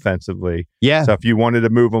IQ offensively. Yeah. So if you wanted to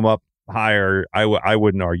move him up higher, I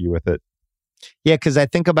wouldn't argue with it. Yeah, because I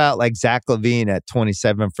think about like Zach LaVine at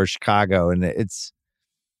 27 for Chicago, and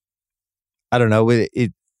I don't know,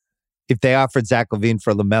 if they offered Zach LaVine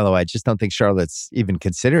for LaMelo, I just don't think Charlotte's even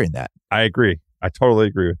considering that. I agree. I totally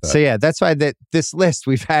agree with that. So yeah, that's why this list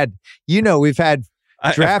we've had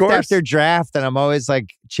draft after draft, and I'm always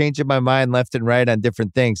like changing my mind left and right on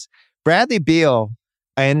different things. Bradley Beal,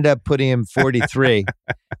 I ended up putting him 43,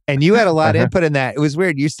 and you had a lot of input in that. It was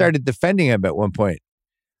weird. You started defending him at one point.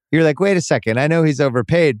 You're like, wait a second, I know he's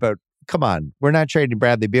overpaid, but come on, we're not trading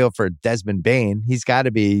Bradley Beal for Desmond Bane. He's got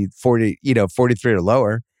to be 43 or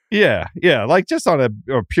lower. Yeah, like just on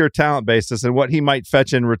a pure talent basis and what he might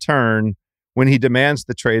fetch in return when he demands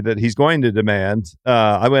the trade that he's going to demand.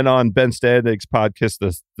 I went on Ben Standig's podcast,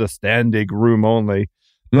 the Standig Room Only,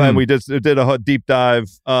 and we did a deep dive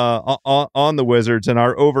on the Wizards, and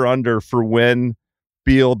our over-under for when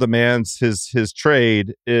Beal demands his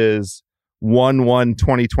trade is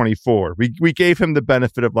 1/1/2024. We gave him the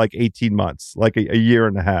benefit of like 18 months, like a year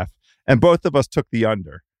and a half, and both of us took the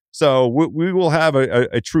under. So we will have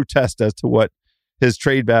a true test as to what his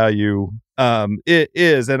trade value it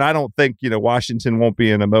is. And I don't think, Washington won't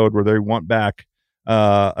be in a mode where they want back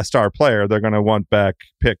a star player. They're going to want back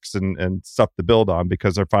picks and stuff to build on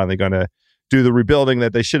because they're finally going to do the rebuilding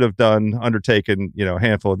that they should have undertaken, a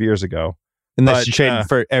handful of years ago. Unless you trade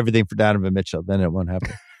for everything for Donovan Mitchell, then it won't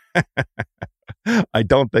happen. I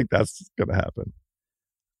don't think that's going to happen.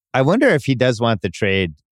 I wonder if he does want the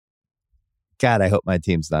trade. God, I hope my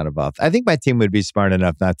team's not involved. I think my team would be smart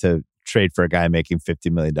enough not to trade for a guy making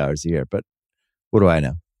 $50 million a year, but what do I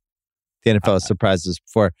know? The NFL has surprised us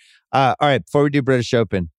before. All right, before we do British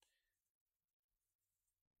Open,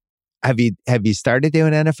 have you started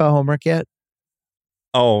doing NFL homework yet?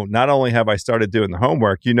 Oh, not only have I started doing the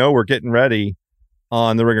homework, we're getting ready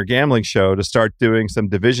on the Ringer Gambling Show to start doing some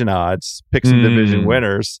division odds, pick some division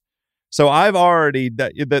winners. So I've already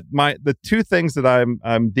the two things that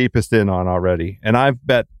I'm deepest in on already, and I've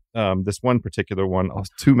bet this one particular one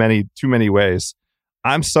too many ways.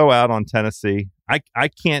 I'm so out on Tennessee. I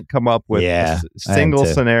can't come up with a single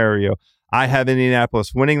scenario. I have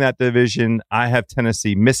Indianapolis winning that division. I have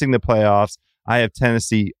Tennessee missing the playoffs. I have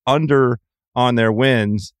Tennessee under on their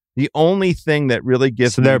wins. The only thing that really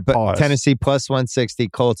gives me pause. Tennessee plus 160,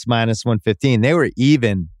 Colts minus 115. They were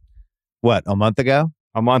even, a month ago?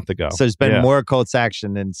 A month ago. So there's been more Colts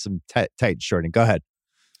action and some tight shorting. Go ahead.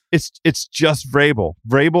 It's just Vrabel.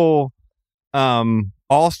 Vrabel,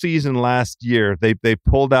 all season last year, they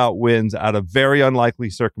pulled out wins out of very unlikely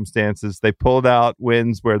circumstances. They pulled out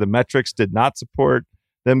wins where the metrics did not support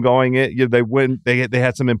them going in. They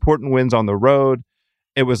had some important wins on the road.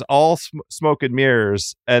 It was all smoke and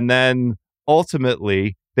mirrors, and then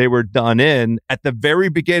ultimately they were done in at the very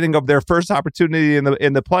beginning of their first opportunity in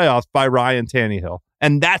the playoffs by Ryan Tannehill,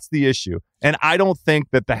 and that's the issue. And I don't think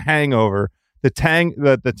that the hangover, the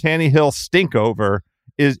Tannehill stinkover,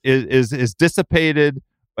 is dissipated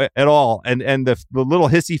at all. And the little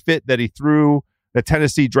hissy fit that he threw, that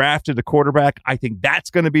Tennessee drafted a quarterback, I think that's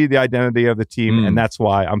going to be the identity of the team, and that's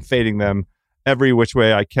why I'm fading them every which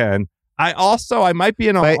way I can. I might be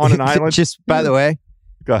on an island. Just by the way,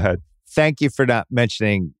 go ahead. Thank you for not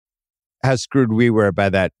mentioning how screwed we were by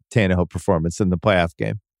that Tannehill performance in the playoff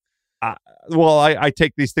game. I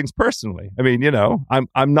take these things personally. I mean,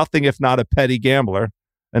 I'm nothing if not a petty gambler,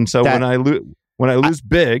 and so when I lose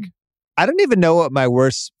big, I don't even know what my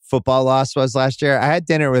worst football loss was last year. I had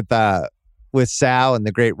dinner with Sal and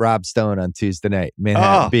the great Rob Stone on Tuesday night,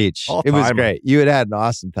 Manhattan Beach. It was great. You had an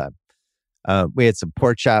awesome time. We had some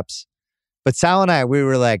pork chops. But Sal and I, we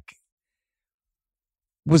were like,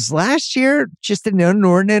 was last year just an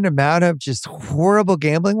inordinate amount of just horrible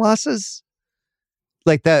gambling losses?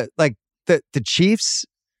 Like the Chiefs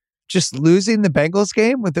just losing the Bengals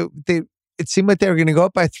game it seemed like they were going to go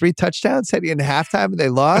up by 3 touchdowns heading into halftime and they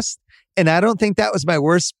lost. And I don't think that was my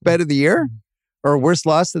worst bet of the year or worst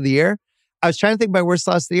loss of the year. I was trying to think my worst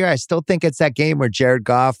loss of the year. I still think it's that game where Jared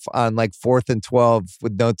Goff on like 4th and 12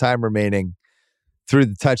 with no time remaining threw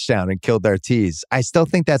the touchdown and killed our tees. I still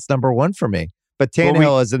think that's number one for me. But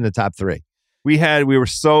Tannehill is in the top 3. We were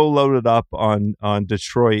so loaded up on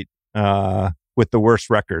Detroit with the worst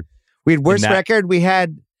record. We had worst record. We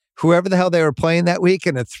had whoever the hell they were playing that week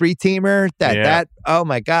in a 3-teamer. That oh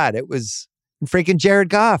my God, it was freaking Jared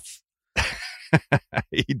Goff.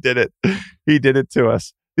 He did it. He did it to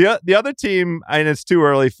us. The other team, and it's too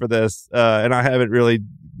early for this, and I haven't really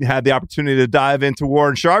had the opportunity to dive into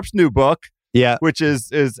Warren Sharp's new book, which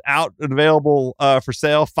is out and available for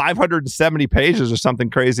sale, 570 pages or something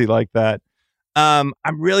crazy like that. I'm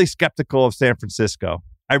really skeptical of San Francisco.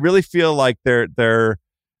 I really feel like they're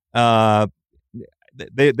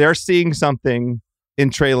seeing something in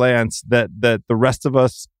Trey Lance that the rest of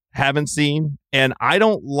us haven't seen, and I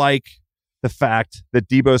don't like the fact that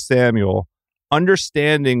Deebo Samuel,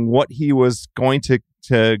 understanding what he was going to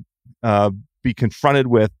be confronted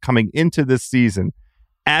with coming into this season,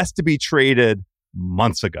 asked to be traded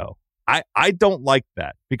months ago. I don't like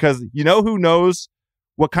that, because you know who knows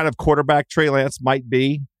what kind of quarterback Trey Lance might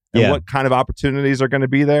be and what kind of opportunities are going to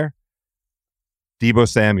be there? Deebo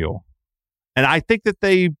Samuel. And I think that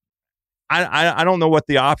I don't know what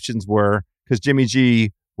the options were because Jimmy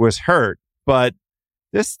G was hurt, but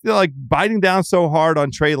this like biting down so hard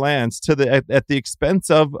on Trey Lance at the expense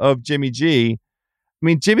of Jimmy G. I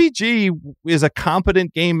mean, Jimmy G is a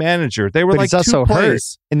competent game manager. They were but like two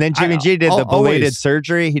plays. And then Jimmy G did the belated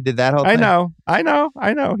surgery. He did that whole thing. I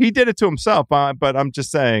know. He did it to himself, but I'm just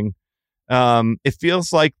saying, it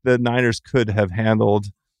feels like the Niners could have handled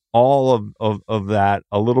all of that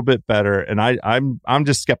a little bit better. And I'm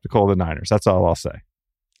just skeptical of the Niners. That's all I'll say.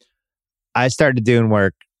 I started doing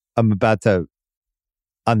work. I'm about to,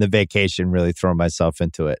 on the vacation, really throw myself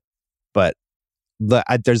into it. But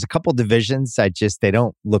there's a couple divisions they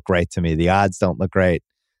don't look right to me. The odds don't look right.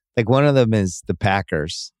 Like one of them is the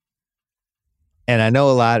Packers. And I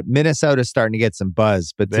know Minnesota's starting to get some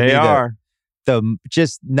buzz, but to me, the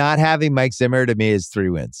just not having Mike Zimmer to me is 3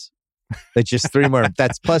 wins. It's just 3 more.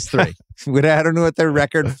 That's +3. I don't know what their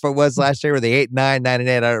record was last year. Were they 8-9, 9-8?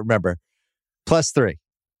 I don't remember.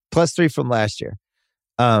 +3 from last year.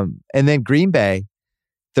 And then Green Bay,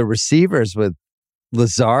 the receivers with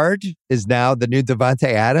Lazard is now the new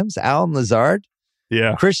Devontae Adams, Alan Lazard.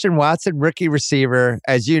 Yeah. Christian Watson, rookie receiver.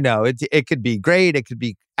 As you know, it could be great. It could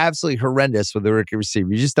be absolutely horrendous with a rookie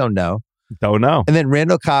receiver. You just don't know. Don't know. And then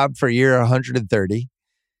Randall Cobb for year 130.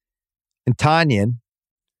 And Tanyan.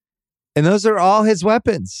 And those are all his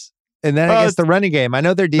weapons. And then I guess the running game. I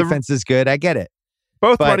know their defense is good. I get it.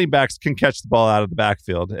 Both running backs can catch the ball out of the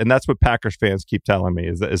backfield. And that's what Packers fans keep telling me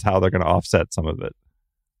is how they're going to offset some of it.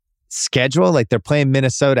 Schedule, like they're playing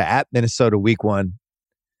Minnesota at Minnesota week 1.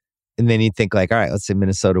 And then you think like, all right, let's say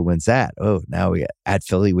Minnesota wins that. Oh, now we got at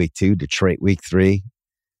Philly week 2, Detroit week 3,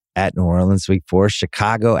 at New Orleans week 4,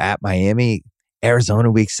 Chicago at Miami, Arizona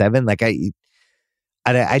week 7. Like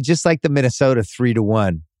I just like the Minnesota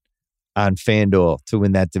 3-1 on FanDuel to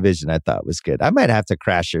win that division. I thought was good. I might have to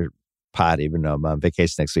crash your pod even though I'm on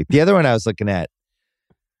vacation next week. The other one I was looking at,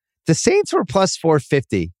 the Saints were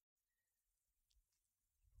 +450.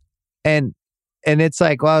 And it's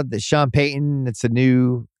like, well, the Sean Payton, it's a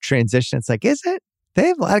new transition. It's like, is it? They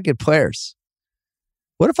have a lot of good players.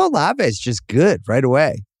 What if Olave is just good right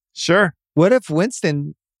away? Sure. What if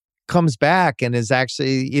Winston comes back and is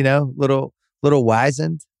actually, little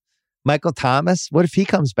wizened? Michael Thomas, what if he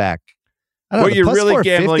comes back? I don't know. You're really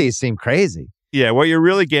gambling seem crazy. Yeah, what you're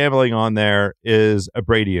really gambling on there is a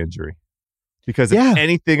Brady injury. Because if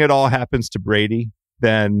anything at all happens to Brady,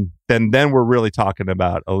 then we're really talking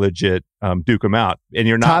about a legit duke them out. And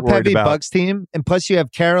you're not worried top-heavy about Bucs team. And plus you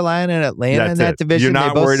have Carolina and Atlanta in that division. You're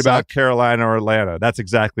not worried about Carolina or Atlanta. That's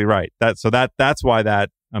exactly right. That's why that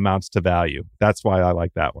amounts to value. That's why I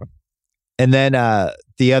like that one. And then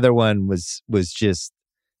the other one was just,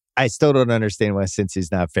 I still don't understand why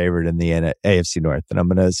Cincy's not favored in the AFC North. And I'm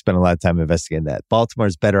going to spend a lot of time investigating that.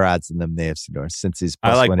 Baltimore's better odds than them in the AFC North. Cincy's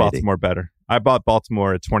I like Baltimore better. I bought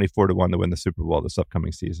Baltimore at 24-1 to win the Super Bowl this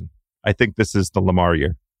upcoming season. I think this is the Lamar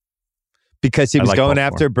year. Because he was going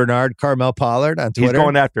after Bernard Carmel Pollard on Twitter? He's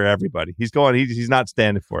going after everybody. He's not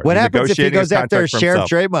standing for it. What happens if he goes after Sheriff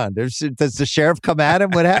Draymond? Does the sheriff come at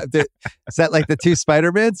him? What happens? Is that like the two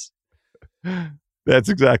Spider-Mans? That's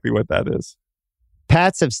exactly what that is.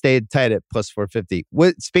 Pats have stayed tight at +450.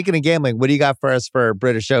 Speaking of gambling, what do you got for us for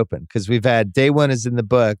British Open? Because we've had day 1 is in the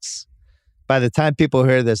books. By the time people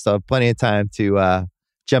hear this, they'll have plenty of time to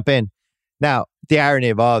jump in. Now, the irony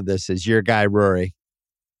of all of this is your guy, Rory.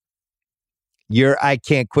 Your I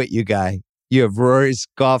can't quit you guy. You have Rory's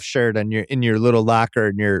golf shirt in your little locker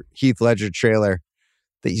in your Heath Ledger trailer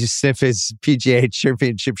that you sniff his PGA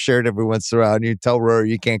Championship shirt every once in a while and you tell Rory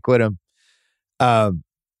you can't quit him.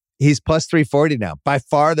 He's +340 now. By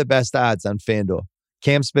far the best odds on FanDuel.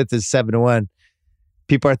 Cam Smith is 7-1.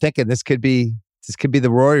 People are thinking this could be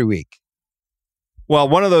the Rory week. Well,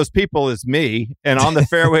 one of those people is me. And on the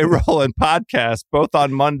Fairway Rollin' podcast, both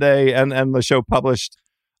on Monday and the show published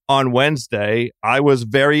on Wednesday, I was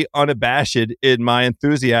very unabashed in my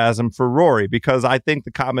enthusiasm for Rory because I think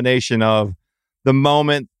the combination of the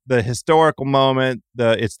moment the historical moment.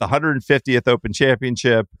 It's the 150th Open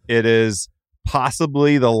Championship. It is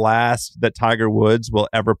possibly the last that Tiger Woods will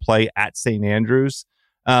ever play at St. Andrews.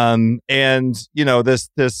 And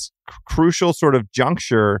this crucial sort of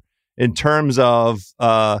juncture in terms of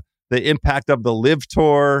the impact of the Live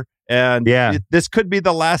Tour. And this could be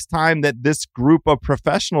the last time that this group of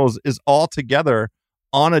professionals is all together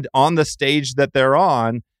on the stage that they're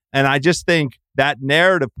on. And I just think that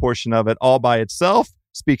narrative portion of it all by itself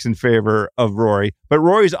speaks in favor of Rory. But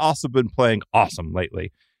Rory's also been playing awesome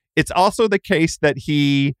lately. It's also the case that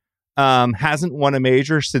he hasn't won a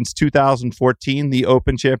major since 2014, the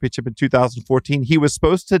Open Championship in 2014. He was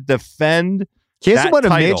supposed to defend. He hasn't won a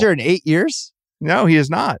title. major in 8 years? No, he is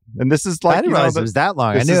not. And this is like, I didn't realize it was that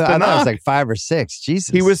long. I thought it was like 5 or 6.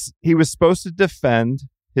 Jesus. He was supposed to defend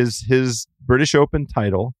his British Open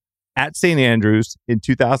title at St. Andrews in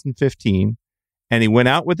 2015. And he went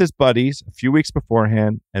out with his buddies a few weeks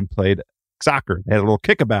beforehand and played soccer. They had a little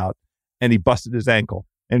kickabout and he busted his ankle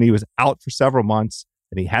and he was out for several months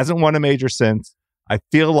and he hasn't won a major since. I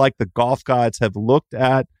feel like the golf gods have looked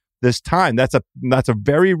at this time. That's a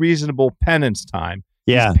very reasonable penance time.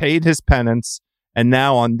 Yeah. He's paid his penance. And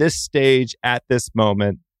now on this stage at this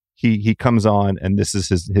moment, he comes on and this is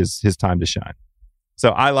his time to shine. So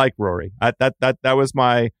I like Rory. That was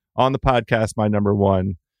on the podcast, my number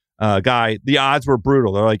one guy. The odds were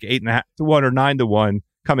brutal. They're like 8.5 to 1 or 9 to 1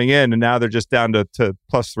 coming in, and now they're just down to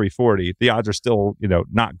plus 340. The odds are still,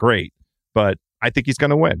 not great, but I think he's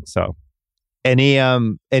going to win. So, any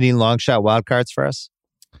long shot wild cards for us?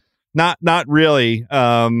 Not really.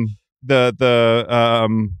 The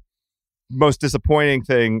most disappointing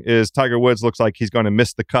thing is Tiger Woods looks like he's going to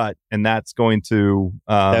miss the cut, and that's going to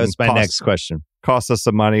that was my next question. Cost us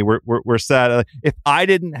some money. We're sad. If I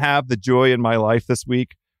didn't have the joy in my life this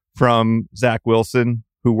week from Zach Wilson,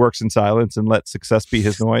 who works in silence and lets success be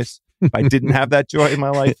his noise, if I didn't have that joy in my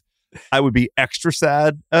life, I would be extra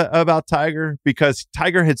sad about Tiger, because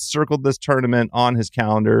Tiger had circled this tournament on his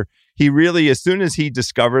calendar. He really, as soon as he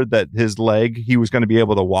discovered that his leg, he was going to be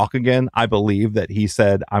able to walk again, I believe that he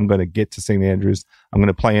said, I'm going to get to St. Andrews. I'm going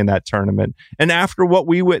to play in that tournament. And after what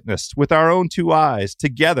we witnessed with our own two eyes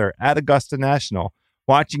together at Augusta National,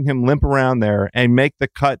 watching him limp around there and make the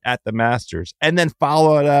cut at the Masters and then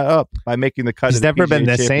follow it up by making the cut. He's never been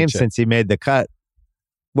the same since he made the cut.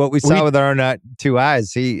 What we saw with our own two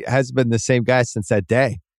eyes, he has been the same guy since that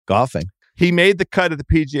day golfing. He made the cut at the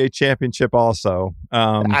PGA Championship also.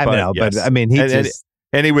 But I mean,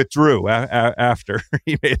 he withdrew after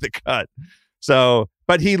he made the cut. So,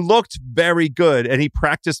 but he looked very good, and he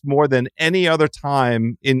practiced more than any other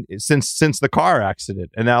time since the car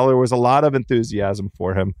accident. And now there was a lot of enthusiasm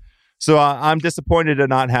for him. So I'm disappointed to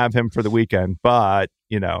not have him for the weekend, but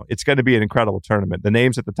it's going to be an incredible tournament. The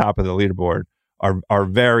names at the top of the leaderboard are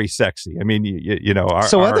very sexy. I mean,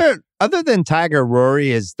 other than Tiger,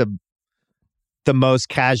 Rory is the most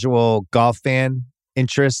casual golf fan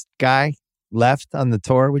interest guy left on the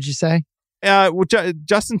tour, would you say?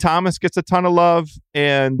 Justin Thomas gets a ton of love,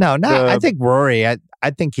 and I think Rory. I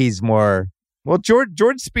think he's more. Well,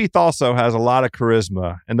 Jordan Spieth also has a lot of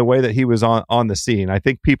charisma, and the way that he was on the scene, I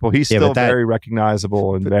think he's still very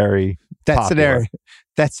recognizable and very popular.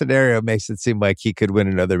 That scenario makes it seem like he could win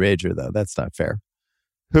another major, though. That's not fair.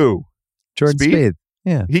 Who? Jordan Spieth.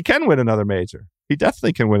 Yeah, he can win another major. He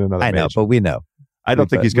definitely can win another major. I know, but we know. I don't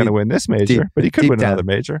think he's going to win this major, but he could win another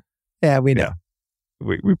major. Yeah, we know.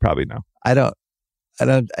 We probably know. I don't.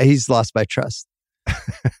 He's lost my trust.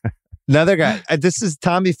 Another guy. This is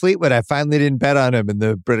Tommy Fleetwood. I finally didn't bet on him in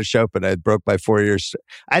the British Open. I broke my 4 years.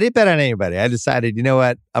 I didn't bet on anybody. I decided, you know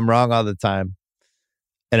what? I'm wrong all the time,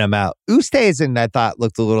 and I'm out. Oosthuizen, I thought,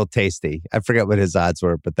 looked a little tasty. I forget what his odds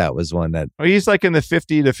were, but that was one that. Well, he's like in the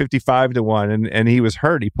 50 to 55 to 1, and he was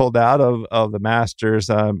hurt. He pulled out of the Masters.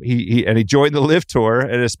 He joined the Live Tour,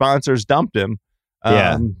 and his sponsors dumped him.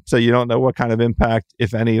 So you don't know what kind of impact,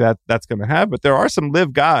 if any, that's going to have. But there are some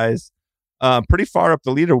Live guys pretty far up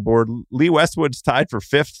the leaderboard. Lee Westwood's tied for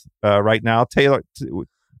 5th right now. Taylor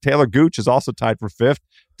Gooch is also tied for 5th.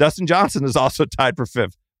 Dustin Johnson is also tied for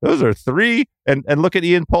 5th. Those are 3. And look at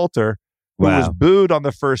Ian Poulter, who was booed on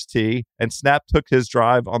the first tee, and Snap took his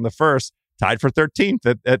drive on the first, tied for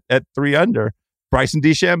 13th at 3 under. Bryson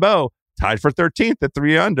DeChambeau tied for 13th at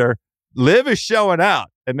 3 under. Liv is showing out,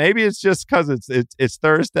 and maybe it's just because it's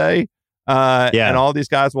Thursday, and all these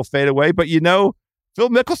guys will fade away. But Phil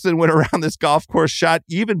Mickelson went around this golf course, shot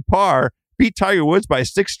even par, beat Tiger Woods by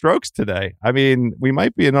 6 strokes today. I mean, we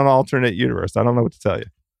might be in an alternate universe. I don't know what to tell you.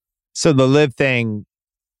 So the Liv thing,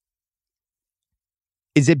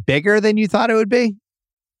 is it bigger than you thought it would be?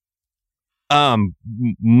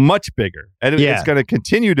 Much bigger, and Yeah. it's going to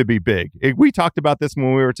continue to be big. We talked about this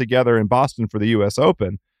when we were together in Boston for the U.S.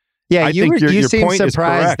 Open. Yeah, I think your seemed point is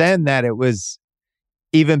surprised correct. then that it was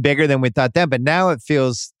even bigger than we thought then, but now it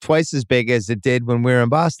feels twice as big as it did when we were in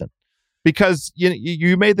Boston. Because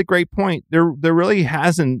you made the great point. There really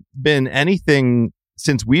hasn't been anything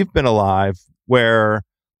since we've been alive where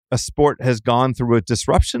a sport has gone through a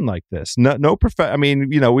disruption like this. I mean,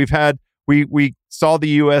 we saw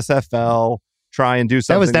the USFL try and do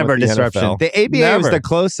something. That was never a with the disruption. NFL. The ABA Never. was the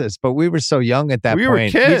closest, but we were so young at that We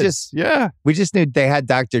point. were kids. We just knew they had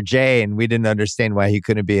Dr. J, and we didn't understand why he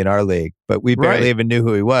couldn't be in our league. But we barely Right. even knew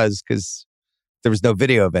who he was because there was no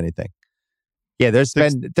video of anything. Yeah, there's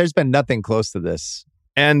been nothing close to this.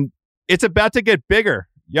 And it's about to get bigger.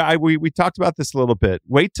 Yeah, we talked about this a little bit.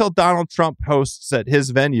 Wait till Donald Trump hosts at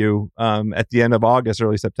his venue at the end of August,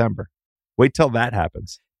 early September. Wait till that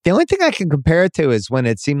happens. The only thing I can compare it to is when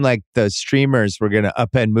it seemed like the streamers were going to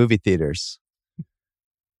upend movie theaters.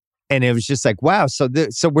 And it was just like, wow, so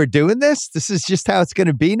we're doing this? This is just how it's going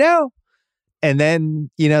to be now? And then,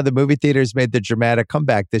 the movie theaters made the dramatic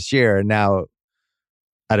comeback this year. And now,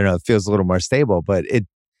 I don't know, it feels a little more stable. But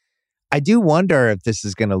I do wonder if this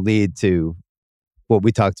is going to lead to what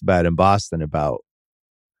we talked about in Boston about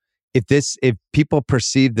if people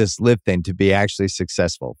perceive this live thing to be actually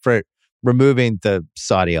successful, for removing the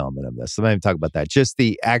Saudi element of this. Let me even talk about that. Just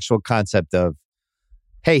the actual concept of,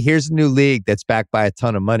 hey, here's a new league that's backed by a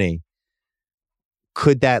ton of money.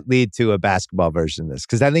 Could that lead to a basketball version of this?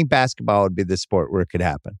 Because I think basketball would be the sport where it could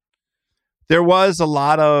happen. There was a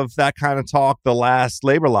lot of that kind of talk the last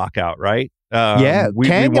labor lockout, right? We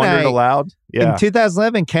wondered aloud. Yeah. In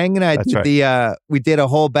 2011, Kang and I That's did right. we did a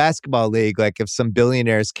whole basketball league. Like if some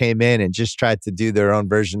billionaires came in and just tried to do their own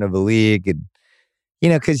version of a league, and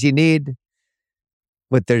because you need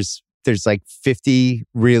there's like 50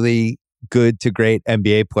 really good to great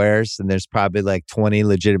NBA players, and there's probably like 20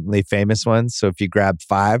 legitimately famous ones. So if you grab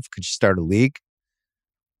 5, could you start a league?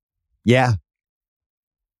 Yeah.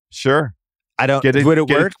 Sure. Would it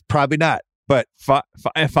work? Probably not. But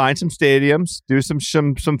find some stadiums, do some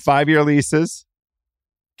 5-year leases,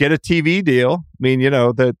 get a TV deal. I mean,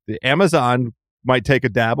 the Amazon might take a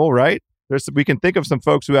dabble, right? We can think of some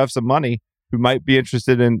folks who have some money who might be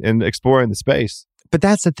interested in exploring the space. But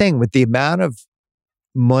that's the thing with the amount of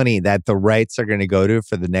money that the rights are going to go to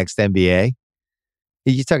for the next NBA.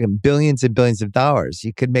 You're talking billions and billions of dollars.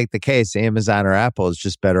 You could make the case Amazon or Apple is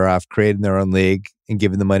just better off creating their own league and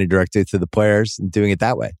giving the money directly to the players and doing it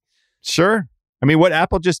that way. Sure. I mean, what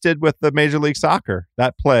Apple just did with the Major League Soccer,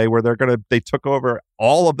 that play where they took over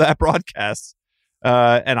all of that broadcast.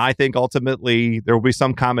 And I think ultimately there will be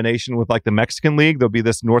some combination with like the Mexican League. There'll be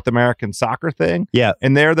this North American soccer thing. Yeah.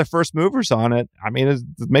 And they're the first movers on it. I mean, it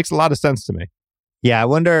makes a lot of sense to me. Yeah.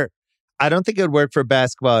 I don't think it would work for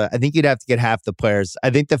basketball. I think you'd have to get half the players. I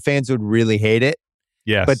think the fans would really hate it.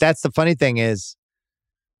 Yes. But that's the funny thing is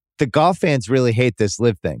the golf fans really hate this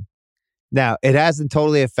live thing. Now, it hasn't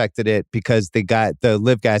totally affected it because the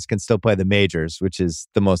live guys can still play the majors, which is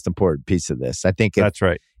the most important piece of this. I think that's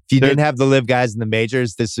right. If you didn't have the live guys in the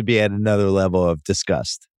majors, this would be at another level of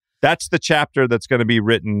disgust. That's the chapter that's going to be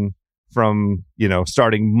written from,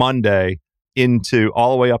 starting Monday into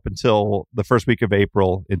all the way up until the first week of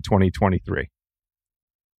April in 2023.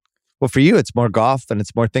 Well, for you, it's more golf and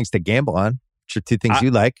it's more things to gamble on, which are two things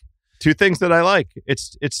you like. Two things that I like.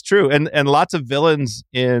 It's true. And lots of villains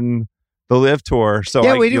in the Live Tour. So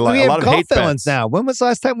yeah, we a have lot of golf hate villains bets. now. When was the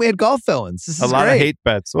last time we had golf villains? This is a lot great. of hate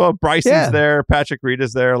bets. Well, Bryson's there. Patrick Reed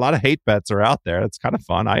is there. A lot of hate bets are out there. It's kind of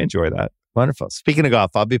fun. I enjoy that. Wonderful. Speaking of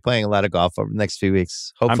golf, I'll be playing a lot of golf over the next few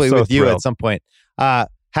weeks. Hopefully I'm so with you thrilled. at some point.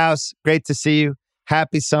 House, great to see you.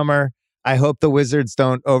 Happy summer. I hope the Wizards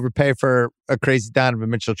don't overpay for a crazy Donovan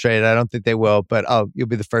Mitchell trade. I don't think they will, but you'll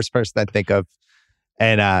be the first person I think of.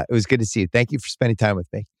 And it was good to see you. Thank you for spending time with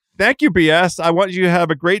me. Thank you, BS. I want you to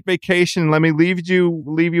have a great vacation. Let me leave you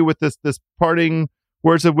with this parting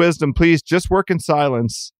words of wisdom. Please just work in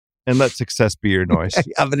silence and let success be your noise.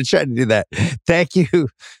 I'm going to try to do that. Thank you.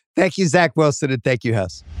 Thank you, Zach Wilson, and thank you,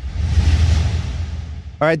 House.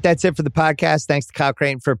 All right, that's it for the podcast. Thanks to Kyle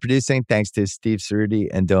Creighton for producing. Thanks to Steve Cerruti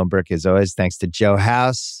and Dylan Burke, as always. Thanks to Joe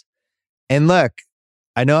House. And look,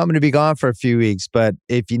 I know I'm going to be gone for a few weeks, but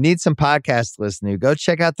if you need some podcasts to listen to, go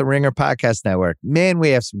check out the Ringer Podcast Network. Man, we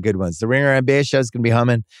have some good ones. The Ringer NBA show is going to be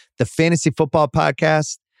humming. The Fantasy Football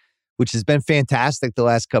Podcast, which has been fantastic the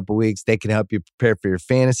last couple of weeks. They can help you prepare for your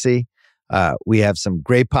fantasy. We have some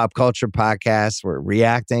great pop culture podcasts. We're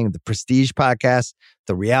reacting. The Prestige Podcast,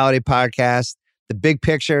 the Reality Podcast, The Big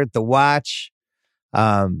Picture, The Watch,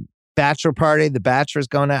 Bachelor Party, The Bachelor's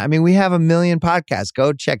going on. I mean, we have a million podcasts.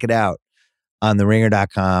 Go check it out. on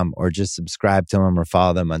theringer.com, or just subscribe to them or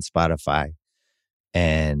follow them on Spotify.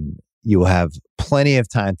 And you will have plenty of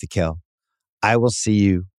time to kill. I will see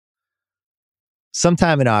you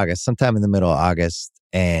sometime in August, sometime in the middle of August.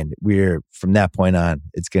 And from that point on,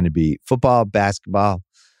 it's going to be football, basketball,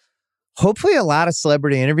 hopefully a lot of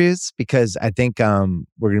celebrity interviews, because I think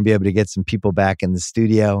we're going to be able to get some people back in the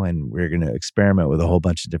studio and we're going to experiment with a whole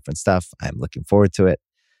bunch of different stuff. I'm looking forward to it.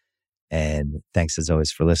 And thanks as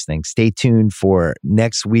always for listening. Stay tuned for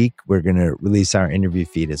next week. We're going to release our interview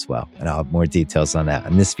feed as well. And I'll have more details on that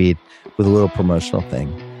on this feed with a little promotional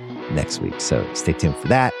thing next week. So stay tuned for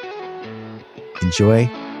that. Enjoy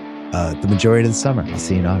the majority of the summer. I'll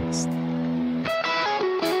see you in August.